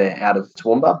names and they're out of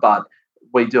Toowoomba, but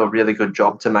we do a really good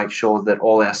job to make sure that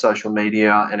all our social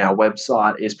media and our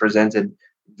website is presented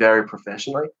very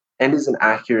professionally and is an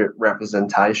accurate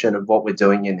representation of what we're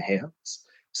doing in-house.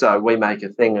 So we make a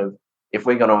thing of, if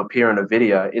we're going to appear in a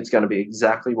video, it's going to be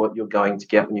exactly what you're going to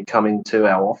get when you come into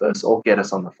our office or get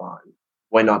us on the phone.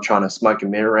 We're not trying to smoke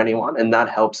and mirror anyone, and that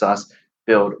helps us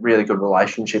build really good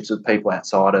relationships with people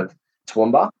outside of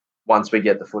Toowoomba once we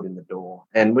get the foot in the door.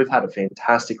 And we've had a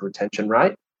fantastic retention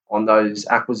rate on those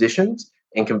acquisitions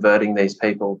and converting these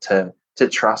people to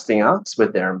trusting us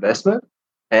with their investment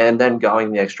and then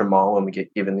going the extra mile when we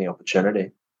get given the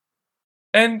opportunity.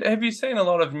 And have you seen a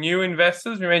lot of new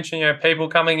investors? We mentioned, people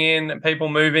coming in, people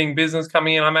moving, business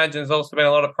coming in. I imagine there's also been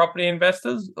a lot of property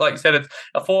investors. Like you said, it's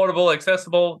affordable,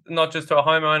 accessible, not just to a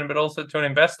homeowner, but also to an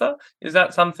investor. Is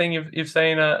that something you've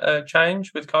seen a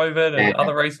change with COVID and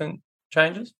other recent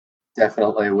changes?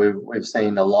 Definitely. We've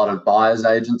seen a lot of buyers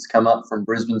agents come up from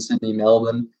Brisbane, Sydney,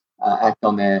 Melbourne, act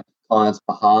on their clients'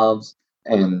 behalves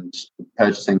and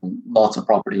purchasing lots of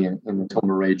property in the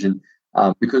Toowoomba region.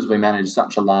 Because we manage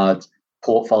such a large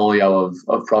portfolio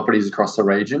of properties across the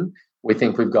region, we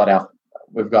think we've got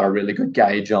a really good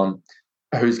gauge on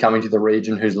who's coming to the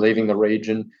region, who's leaving the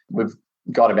region. We've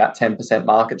got about 10%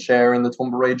 market share in the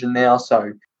Toowoomba region now,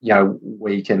 so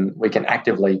we can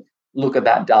actively look at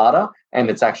that data, and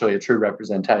it's actually a true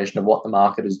representation of what the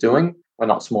market is doing. We're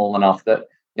not small enough that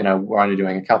we're only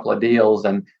doing a couple of deals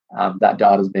and that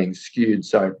data is being skewed.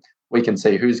 So we can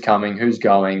see who's coming, who's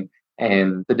going,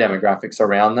 and the demographics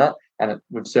around that. And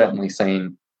we've certainly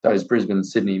seen those Brisbane,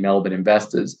 Sydney, Melbourne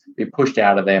investors be pushed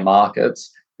out of their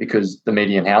markets because the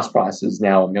median house price is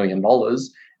now $1 million,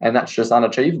 and that's just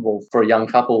unachievable for a young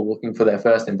couple looking for their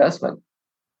first investment.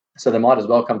 So they might as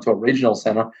well come to a regional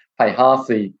centre, pay half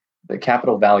the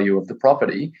capital value of the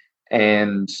property,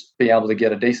 and be able to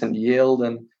get a decent yield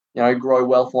and grow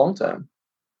wealth long term.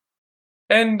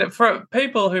 And for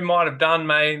people who might have done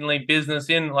mainly business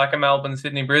in like a Melbourne,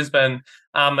 Sydney, Brisbane,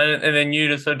 and they're new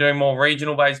to sort of doing more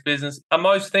regional-based business, are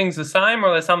most things the same, or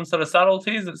are there some sort of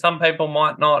subtleties that some people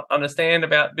might not understand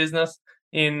about business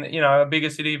in a bigger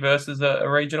city versus a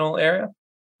regional area?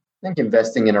 I think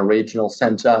investing in a regional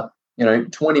centre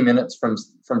 20 minutes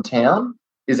from town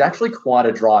is actually quite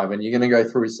a drive, and you're going to go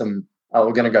through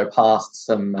we're going to go past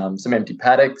some empty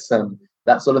paddocks and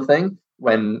that sort of thing.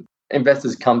 When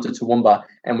investors come to Toowoomba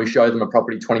and we show them a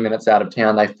property 20 minutes out of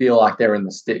town, they feel like they're in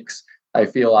the sticks. They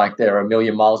feel like they're a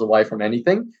million miles away from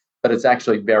anything, but it's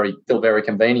actually still very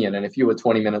convenient. And if you were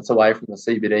 20 minutes away from the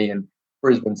CBD in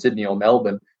Brisbane, Sydney or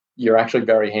Melbourne, you're actually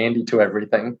very handy to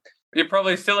everything. You're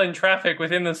probably still in traffic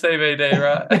within the CBD,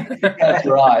 right? That's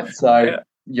right. So,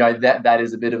 that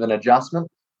is a bit of an adjustment.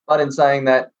 But in saying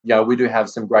that, we do have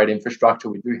some great infrastructure.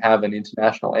 We do have an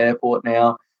international airport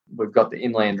now. We've got the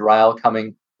inland rail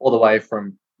coming all the way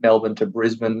from Melbourne to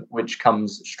Brisbane, which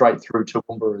comes straight through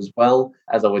Toowoomba as well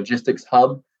as a logistics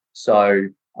hub. So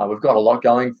we've got a lot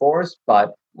going for us.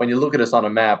 But when you look at us on a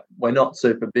map, we're not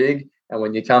super big. And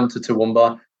when you come to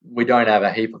Toowoomba, we don't have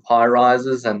a heap of high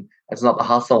rises and it's not the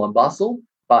hustle and bustle.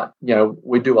 But,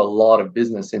 we do a lot of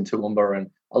business in Toowoomba, and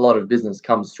a lot of business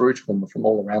comes through Toowoomba from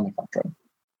all around the country.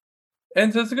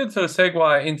 And so it's a good sort of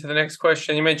segue into the next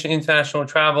question. You mentioned international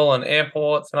travel and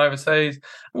airports and overseas.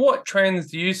 What trends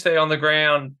do you see on the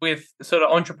ground with sort of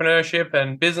entrepreneurship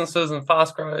and businesses and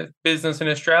fast growth business in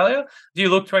Australia? Do you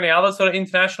look to any other sort of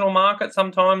international markets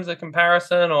sometimes, a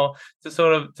comparison, or to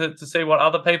sort of to see what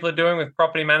other people are doing with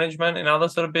property management in other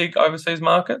sort of big overseas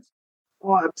markets?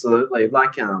 Oh, absolutely.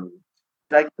 Like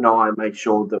Jake and I make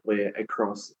sure that we're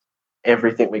across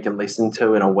everything we can listen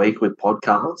to in a week with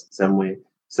podcasts, and we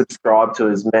subscribe to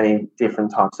as many different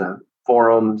types of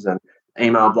forums and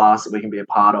email blasts that we can be a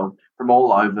part of from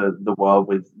all over the world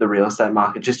with the real estate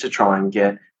market, just to try and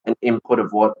get an input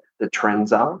of what the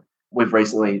trends are. We've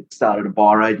recently started a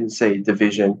buyer agency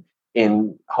division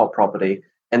in Hot Property,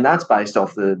 and that's based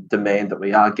off the demand that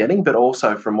we are getting, but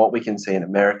also from what we can see in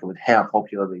America with how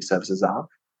popular these services are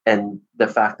and the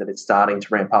fact that it's starting to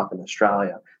ramp up in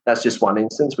Australia. That's just one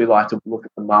instance. We like to look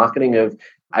at the marketing of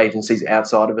agencies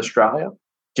outside of Australia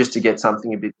just to get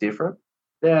something a bit different.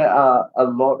 There are a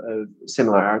lot of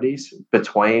similarities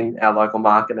between our local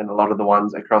market and a lot of the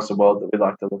ones across the world that we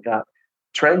like to look at.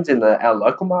 Trends in our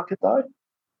local market, though,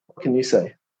 what can you see?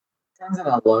 Trends in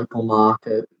our local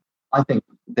market, I think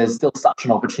there's still such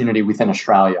an opportunity within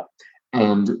Australia.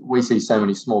 And we see so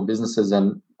many small businesses,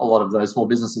 and a lot of those small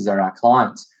businesses are our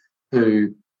clients,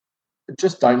 who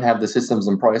just don't have the systems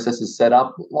and processes set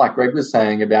up. Like Greg was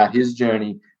saying about his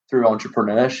journey through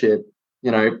entrepreneurship,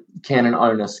 can an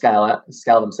owner scale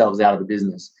themselves out of the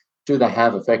business? Do they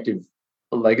have effective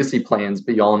legacy plans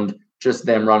beyond just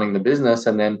them running the business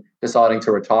and then deciding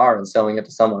to retire and selling it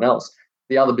to someone else?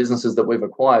 The other businesses that we've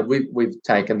acquired, we've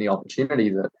taken the opportunity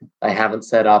that they haven't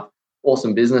set up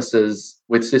awesome businesses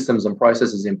with systems and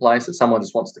processes in place, that someone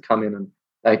just wants to come in and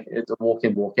it's a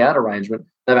walk-in, walk-out arrangement.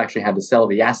 They've actually had to sell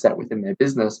the asset within their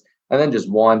business and then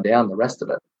just wind down the rest of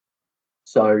it.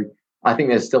 So I think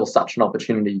there's still such an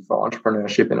opportunity for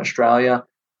entrepreneurship in Australia,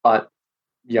 but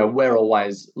we're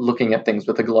always looking at things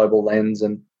with a global lens,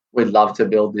 and we'd love to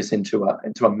build this into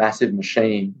a massive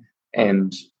machine.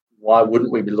 And why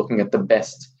wouldn't we be looking at the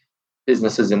best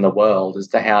businesses in the world as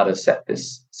to how to set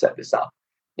this up?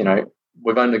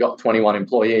 We've only got 21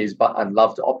 employees, but I'd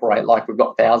love to operate like we've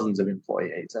got thousands of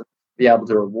employees and be able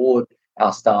to reward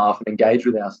our staff and engage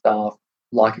with our staff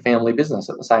like a family business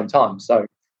at the same time. So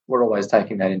we're always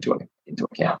taking that into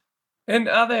account. And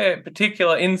are there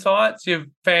particular insights you've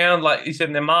found, like you said,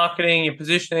 in their marketing, your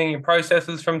positioning, your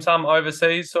processes from some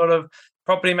overseas sort of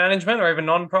property management or even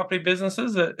non-property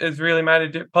businesses that has really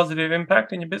made a positive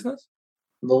impact in your business?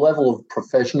 The level of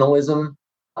professionalism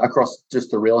across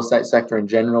just the real estate sector in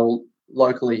general,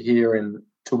 locally here in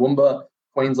Toowoomba,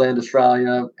 Queensland,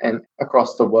 Australia, and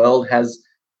across the world has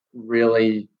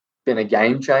really been a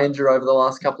game changer over the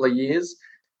last couple of years.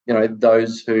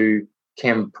 Those who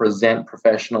can present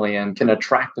professionally and can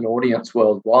attract an audience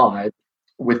worldwide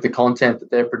with the content that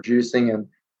they're producing and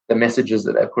the messages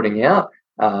that they're putting out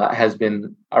has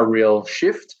been a real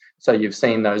shift. So you've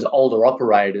seen those older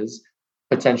operators,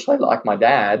 potentially like my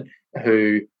dad,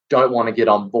 who don't want to get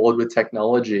on board with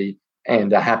technology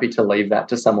and are happy to leave that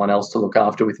to someone else to look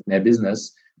after within their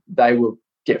business. They will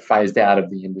get phased out of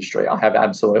the industry. I have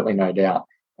absolutely no doubt.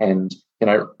 And,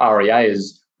 REA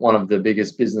is one of the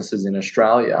biggest businesses in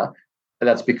Australia. But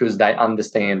that's because they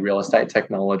understand real estate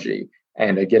technology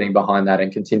and are getting behind that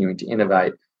and continuing to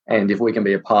innovate. And if we can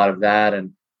be a part of that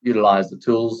and utilize the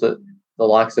tools that the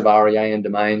likes of REA and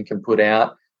Domain can put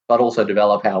out, but also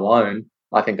develop our own,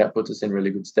 I think that puts us in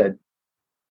really good stead.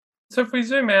 So if we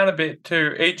zoom out a bit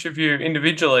to each of you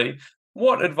individually,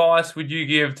 What advice would you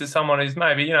give to someone who's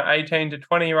maybe, 18 to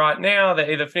 20 right now?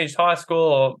 They either finished high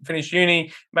school or finished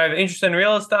uni, maybe they're interested in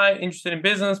real estate, interested in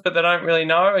business, but they don't really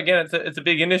know. Again, it's a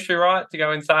big industry, right? To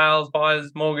go in sales,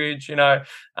 buyers, mortgage,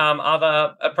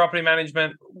 other property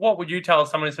management. What would you tell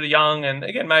someone who's sort of young and,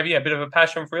 again, maybe a bit of a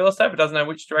passion for real estate, but doesn't know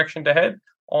which direction to head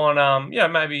on,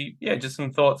 just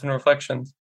some thoughts and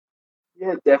reflections?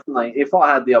 Yeah, definitely. If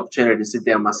I had the opportunity to sit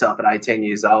down myself at 18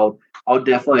 years old, I would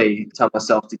definitely tell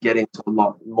myself to get into a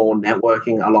lot more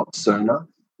networking a lot sooner.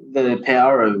 The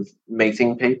power of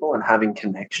meeting people and having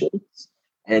connections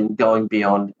and going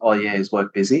beyond, oh yeah, is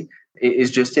work busy,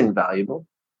 is just invaluable.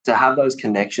 To have those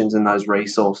connections and those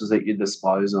resources at your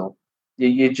disposal,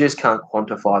 you just can't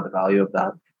quantify the value of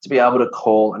that. To be able to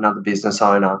call another business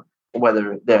owner,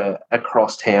 whether they're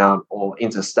across town or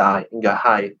interstate, and go,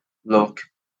 hey, look,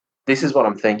 this is what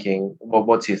I'm thinking. Well,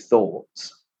 what's your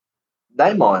thoughts?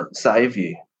 They might save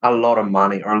you a lot of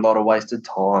money or a lot of wasted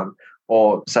time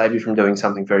or save you from doing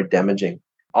something very damaging.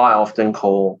 I often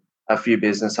call a few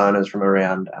business owners from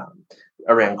around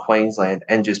Queensland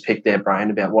and just pick their brain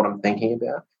about what I'm thinking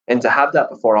about. And to have that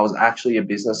before I was actually a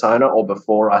business owner or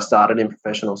before I started in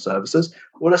professional services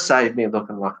would have saved me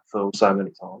looking like a fool so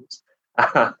many times.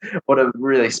 Would have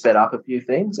really sped up a few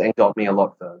things and got me a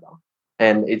lot further.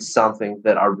 And it's something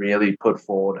that I really put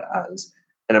forward as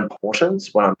an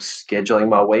importance when I'm scheduling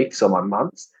my weeks or my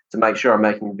months to make sure I'm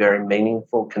making very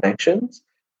meaningful connections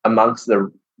amongst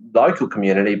the local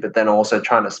community, but then also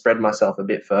trying to spread myself a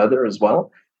bit further as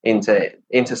well into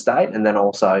interstate and then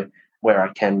also where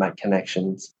I can make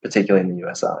connections, particularly in the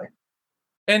USA.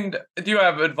 And do you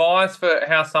have advice for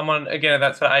how someone, again,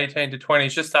 that's sort of 18 to 20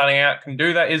 is just starting out, can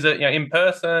do that? Is it in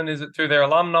person? Is it through their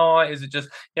alumni? Is it just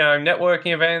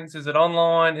networking events? Is it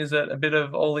online? Is it a bit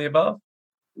of all the above?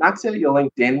 Max out your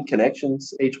LinkedIn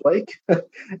connections each week,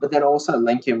 but then also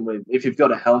link in with, if you've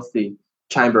got a healthy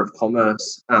Chamber of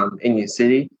Commerce in your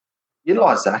city,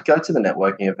 utilize that. Go to the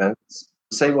networking events,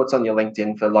 see what's on your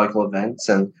LinkedIn for local events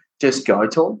and just go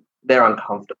to them. They're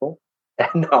uncomfortable.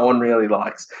 And no one really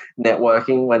likes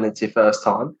networking when it's your first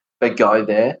time, but go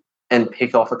there and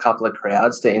pick off a couple of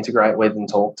crowds to integrate with and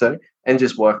talk to and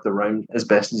just work the room as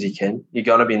best as you can. You're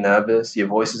going to be nervous. Your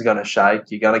voice is going to shake.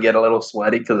 You're going to get a little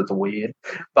sweaty because it's weird,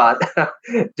 but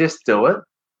just do it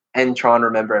and try and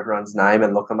remember everyone's name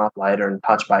and look them up later and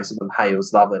touch base with them. Hey, it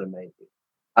was lovely to meet you.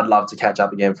 I'd love to catch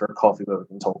up again for a coffee where we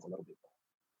can talk a little bit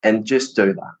more. And just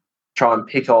do that. Try and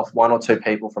pick off one or two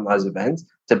people from those events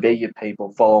to be your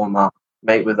people, follow them up,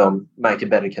 meet with them, make a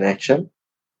better connection,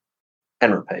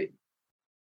 and repeat.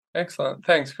 Excellent.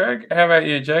 Thanks, Greg. How about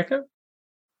you, Jacob?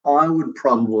 I would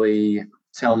probably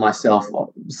tell myself,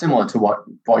 similar to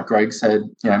what Greg said,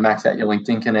 max out your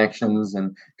LinkedIn connections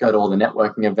and go to all the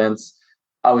networking events.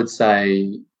 I would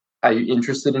say, are you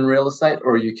interested in real estate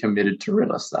or are you committed to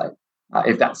real estate?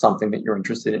 If that's something that you're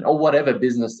interested in, or whatever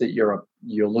business that you're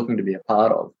looking to be a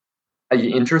part of. Are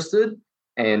you interested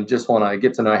and just want to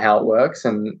get to know how it works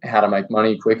and how to make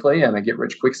money quickly and a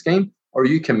get-rich-quick scheme? Or are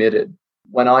you committed?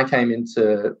 When I came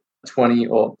into 20,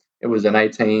 or it was an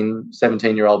 18,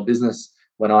 17-year-old business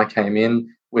when I came in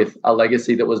with a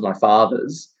legacy that was my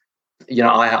father's,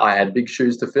 I had big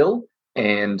shoes to fill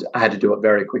and I had to do it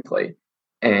very quickly.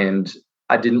 And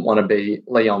I didn't want to be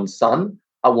Leon's son.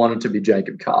 I wanted to be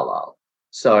Jacob Carlisle.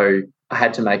 So I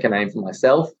had to make a name for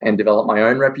myself and develop my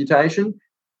own reputation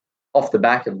off the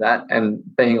back of that. And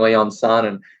being Leon's son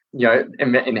and,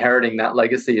 inheriting that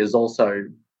legacy is also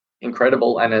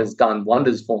incredible and has done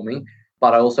wonders for me.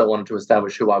 But I also wanted to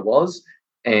establish who I was.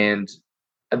 And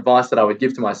advice that I would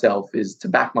give to myself is to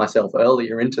back myself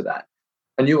earlier into that.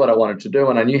 I knew what I wanted to do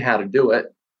and I knew how to do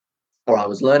it, or I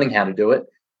was learning how to do it,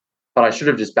 but I should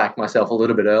have just backed myself a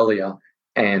little bit earlier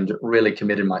and really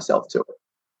committed myself to it.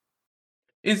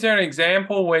 Is there an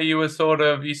example where you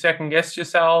were you second-guessed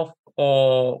yourself,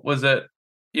 or was it,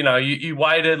 you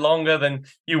waited longer than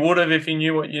you would have if you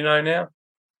knew what you know now?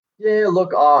 Yeah,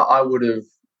 look, I would have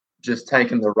just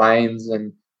taken the reins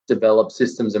and developed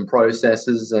systems and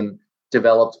processes and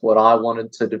developed what I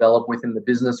wanted to develop within the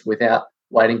business without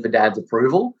waiting for Dad's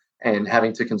approval and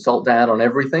having to consult Dad on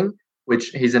everything, which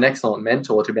he's an excellent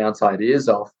mentor to bounce ideas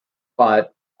off.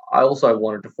 But I also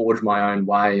wanted to forge my own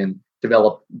way and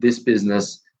develop this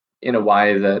business in a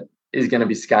way that is going to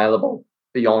be scalable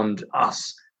beyond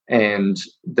us and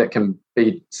that can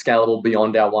be scalable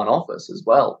beyond our one office as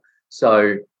well.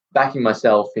 So backing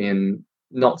myself in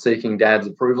not seeking Dad's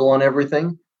approval on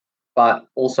everything, but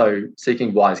also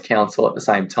seeking wise counsel at the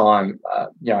same time,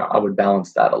 I would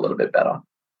balance that a little bit better.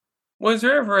 Was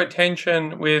there ever a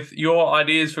tension with your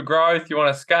ideas for growth? You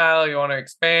want to scale, you want to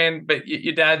expand, but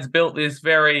your dad's built this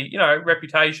very,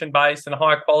 reputation-based and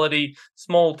high-quality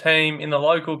small team in the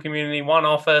local community, one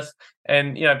office,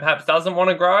 and, perhaps doesn't want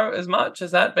to grow as much?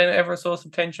 Has that been ever a source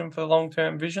of tension for the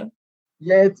long-term vision?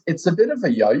 Yeah, it's a bit of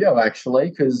a yo-yo actually,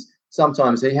 because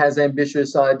sometimes he has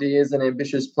ambitious ideas and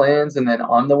ambitious plans, and then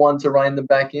I'm the one to rein them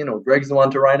back in, or Greg's the one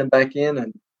to rein them back in,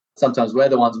 and sometimes we're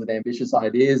the ones with ambitious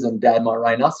ideas, and Dad might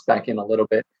rein us back in a little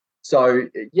bit. So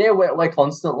yeah, we're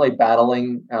constantly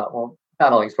battling. Well,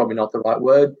 battling is probably not the right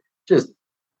word. Just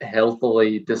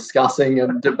healthily discussing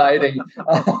and debating,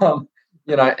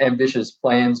 ambitious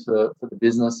plans for the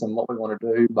business and what we want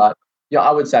to do. But yeah,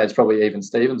 I would say it's probably even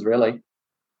Stevens really.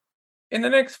 In the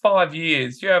next 5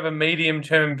 years, do you have a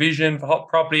medium-term vision for Hot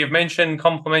Property? You've mentioned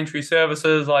complementary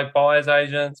services like buyer's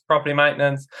agents, property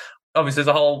maintenance. Obviously,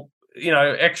 there's a whole,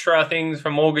 extra things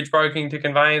from mortgage broking to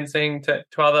conveyancing to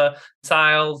other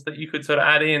sales that you could sort of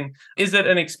add in. Is it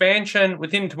an expansion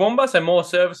within Toowoomba, so more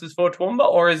services for Toowoomba,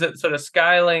 or is it sort of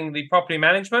scaling the property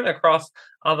management across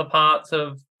other parts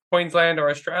of Queensland or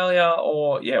Australia?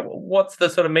 Or, what's the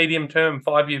sort of medium-term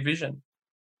 5-year vision?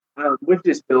 We've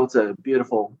just built a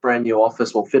beautiful brand new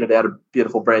office. We'll fitted out a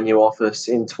beautiful brand new office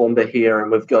in Toowoomba here,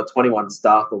 and we've got 21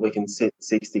 staff, but we can sit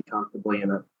 60 comfortably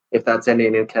in it, if that's any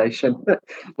indication.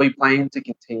 We plan to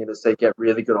continue to seek out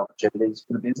really good opportunities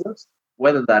for the business,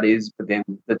 whether that is within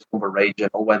the Toowoomba region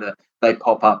or whether they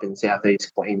pop up in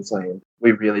southeast Queensland.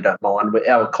 We really don't mind.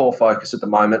 Our core focus at the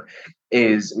moment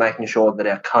is making sure that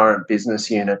our current business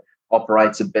unit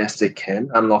operates the best it can,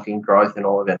 unlocking growth in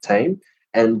all of our team,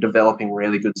 and developing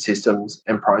really good systems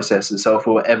and processes. So if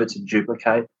we were ever to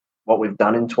duplicate what we've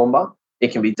done in Toowoomba,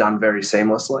 it can be done very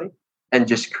seamlessly, and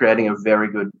just creating a very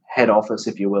good head office,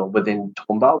 if you will, within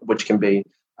Toowoomba, which can be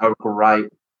a great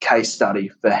case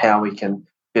study for how we can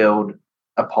build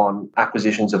upon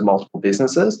acquisitions of multiple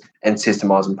businesses and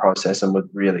systemize and process them with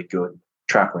really good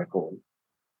track record.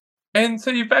 And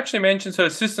so you've actually mentioned sort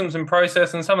of systems and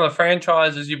process, and some of the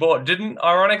franchises you bought didn't,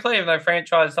 ironically, even though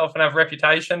franchises often have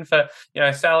reputation for,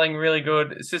 selling really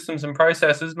good systems and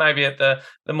processes, maybe at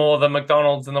the more the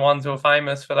McDonald's and the ones who are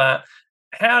famous for that.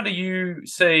 How do you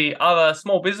see other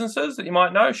small businesses that you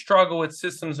might know struggle with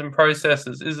systems and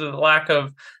processes? Is it a lack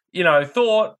of,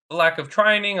 thought, a lack of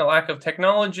training, a lack of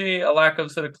technology, a lack of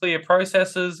sort of clear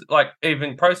processes, like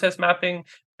even process mapping?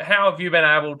 How have you been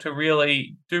able to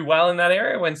really do well in that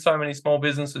area when so many small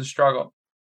businesses struggle?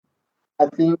 I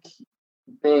think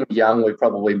being young, we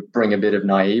probably bring a bit of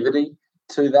naivety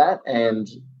to that, and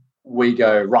we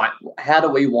go, right, how do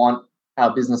we want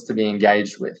our business to be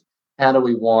engaged with? How do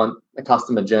we want the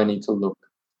customer journey to look?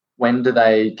 When do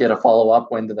they get a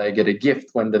follow-up? When do they get a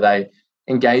gift? When do they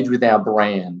engage with our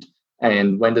brand?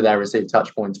 And when do they receive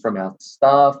touch points from our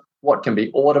staff? What can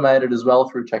be automated as well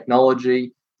through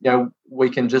technology? We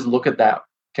can just look at that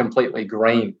completely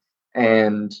green.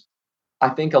 And I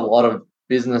think a lot of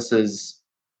businesses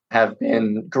have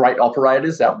been great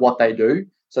operators at what they do.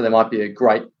 So there might be a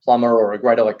great plumber or a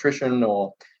great electrician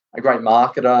or a great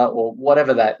marketer or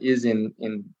whatever that is in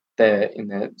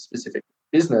their specific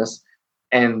business.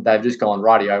 And they've just gone,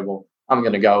 rightio, well, I'm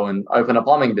going to go and open a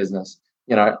plumbing business.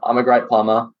 I'm a great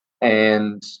plumber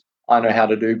and I know how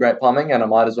to do great plumbing, and I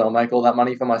might as well make all that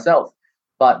money for myself.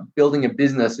 But building a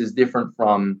business is different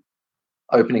from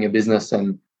opening a business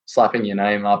and slapping your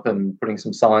name up and putting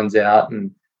some signs out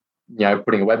and,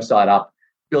 putting a website up.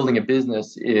 Building a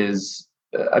business is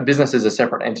a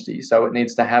separate entity. So it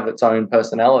needs to have its own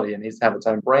personality. It needs to have its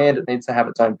own brand. It needs to have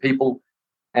its own people,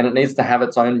 and it needs to have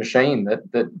its own machine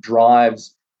that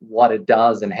drives what it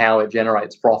does and how it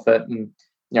generates profit and,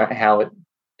 how it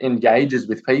engages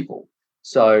with people.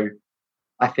 So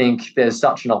I think there's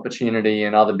such an opportunity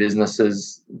in other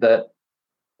businesses that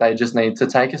they just need to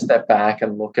take a step back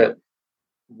and look at,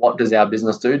 what does our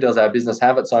business do? Does our business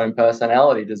have its own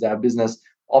personality? Does our business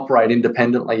operate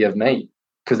independently of me?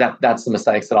 Because that's the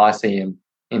mistakes that I see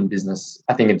in business.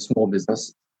 I think in small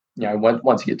business,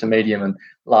 once you get to medium and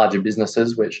larger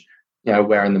businesses, which,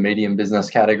 we're in the medium business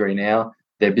category now,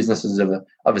 they're businesses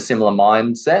of a similar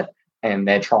mindset, and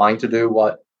they're trying to do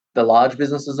what the large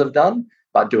businesses have done,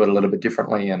 but do it a little bit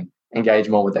differently and engage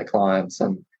more with their clients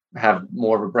and have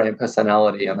more of a brand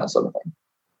personality and that sort of thing.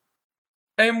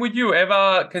 And would you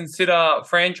ever consider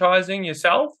franchising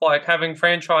yourself, like having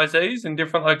franchisees in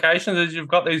different locations, as you've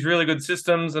got these really good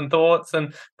systems and thoughts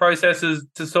and processes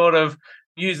to sort of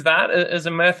use that as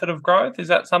a method of growth? Is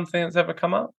that something that's ever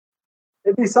come up?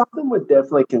 It'd be something we'd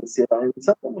definitely consider, and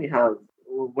something we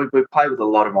play with a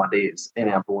lot of ideas in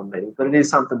our board meetings, but it is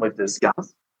something we've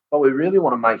discussed. But we really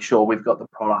want to make sure we've got the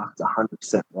product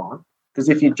 100% right. Because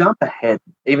if you jump ahead,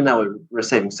 even though we're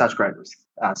receiving such great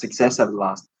success over the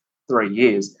last 3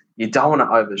 years, you don't want to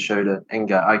overshoot it and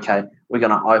go, okay, we're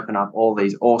going to open up all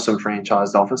these awesome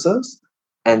franchised offices,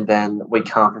 and then we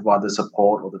can't provide the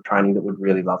support or the training that we'd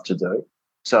really love to do.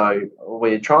 So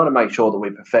we're trying to make sure that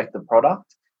we perfect the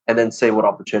product and then see what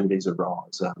opportunities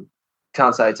arise.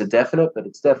 Can't say it's a definite, but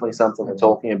it's definitely something we're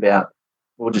talking about.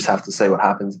 We'll just have to see what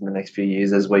happens in the next few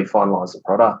years as we finalise the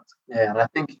product. Yeah, and I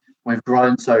think we've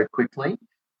grown so quickly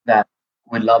that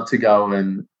we'd love to go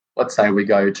and, let's say we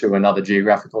go to another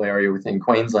geographical area within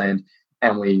Queensland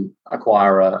and we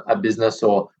acquire a business,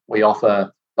 or we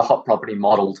offer the hot property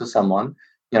model to someone.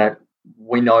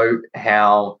 We know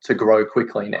how to grow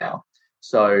quickly now.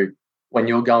 So when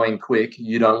you're going quick,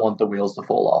 you don't want the wheels to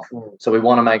fall off. So we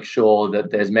want to make sure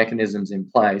that there's mechanisms in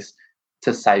place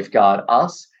to safeguard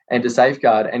us and to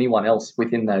safeguard anyone else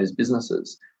within those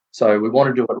businesses. So we want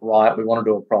to do it right. We want to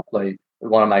do it properly. We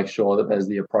want to make sure that there's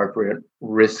the appropriate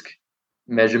risk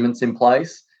measurements in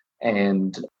place,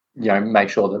 and make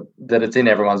sure that it's in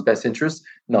everyone's best interest,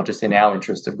 not just in our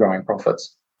interest of growing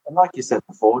profits. And like you said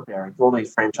before, Derek, all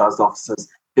these franchised offices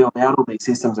build out all these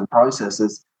systems and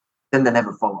processes, then they're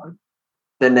never followed.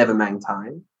 They're never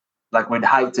maintained. Like, we'd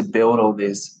hate to build all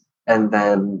this and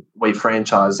then we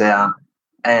franchise out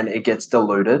and it gets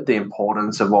diluted, the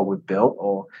importance of what we've built,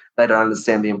 or they don't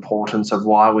understand the importance of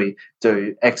why we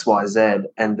do X, Y, Z,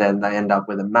 and then they end up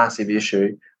with a massive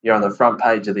issue. You're on the front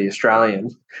page of The Australian.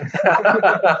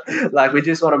 Like, we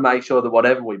just want to make sure that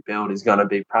whatever we build is going to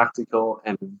be practical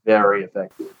and very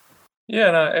effective.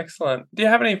 Yeah, no, excellent. Do you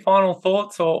have any final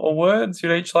thoughts or words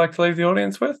you'd each like to leave the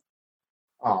audience with?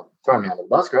 Oh, throw me under the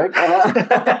bus, Greg.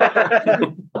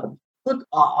 Look,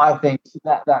 I think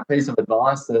that piece of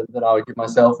advice that I would give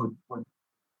myself would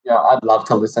I'd love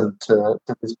to listen to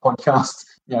this podcast,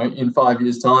 in 5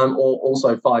 years' time, or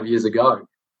also 5 years ago,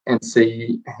 and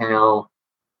see how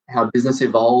business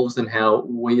evolves and how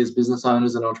we as business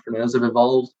owners and entrepreneurs have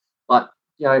evolved. But,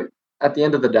 at the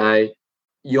end of the day,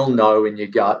 you'll know in your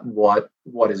gut what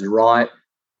is right,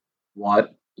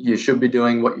 what you should be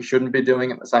doing, what you shouldn't be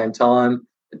doing at the same time.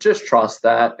 Just trust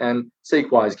that and seek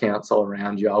wise counsel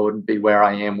around you. I wouldn't be where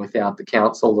I am without the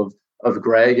counsel of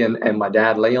Greg and my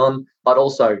dad, Leon, but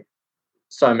also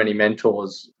so many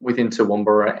mentors within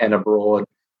Toowoomba and abroad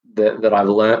that I've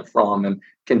learnt from, and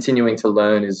continuing to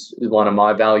learn is one of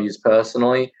my values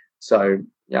personally. So,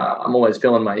 I'm always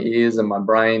filling my ears and my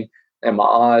brain and my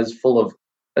eyes full of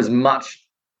as much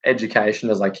education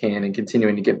as I can, and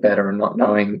continuing to get better, and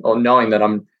knowing that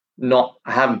I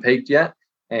haven't peaked yet,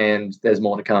 and there's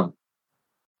more to come.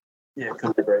 Yeah,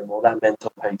 couldn't agree more. That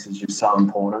mental piece is just so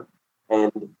important,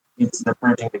 and it's the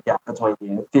bridging the gap between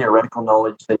your theoretical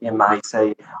knowledge that you may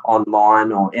see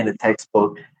online or in a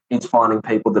textbook. It's finding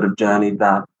people that have journeyed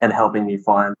that and helping you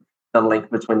find the link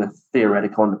between the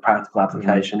theoretical and the practical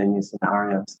application in your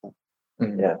scenarios.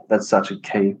 Yeah, that's such a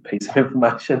key piece of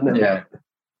information. Yeah.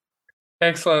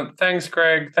 Excellent. Thanks,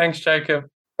 Greg. Thanks, Jacob.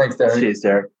 Thanks, Derek. Cheers,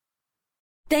 Derek.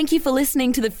 Thank you for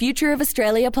listening to the Future of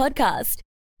Australia podcast.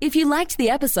 If you liked the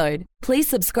episode, please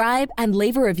subscribe and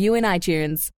leave a review in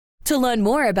iTunes. To learn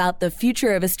more about the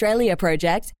Future of Australia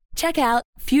project, check out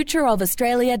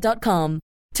futureofaustralia.com.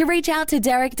 To reach out to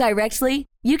Derek directly,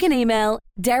 you can email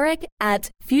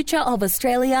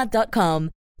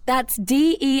derek@futureofaustralia.com. That's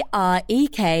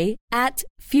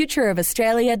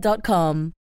DEREK@futureofaustralia.com.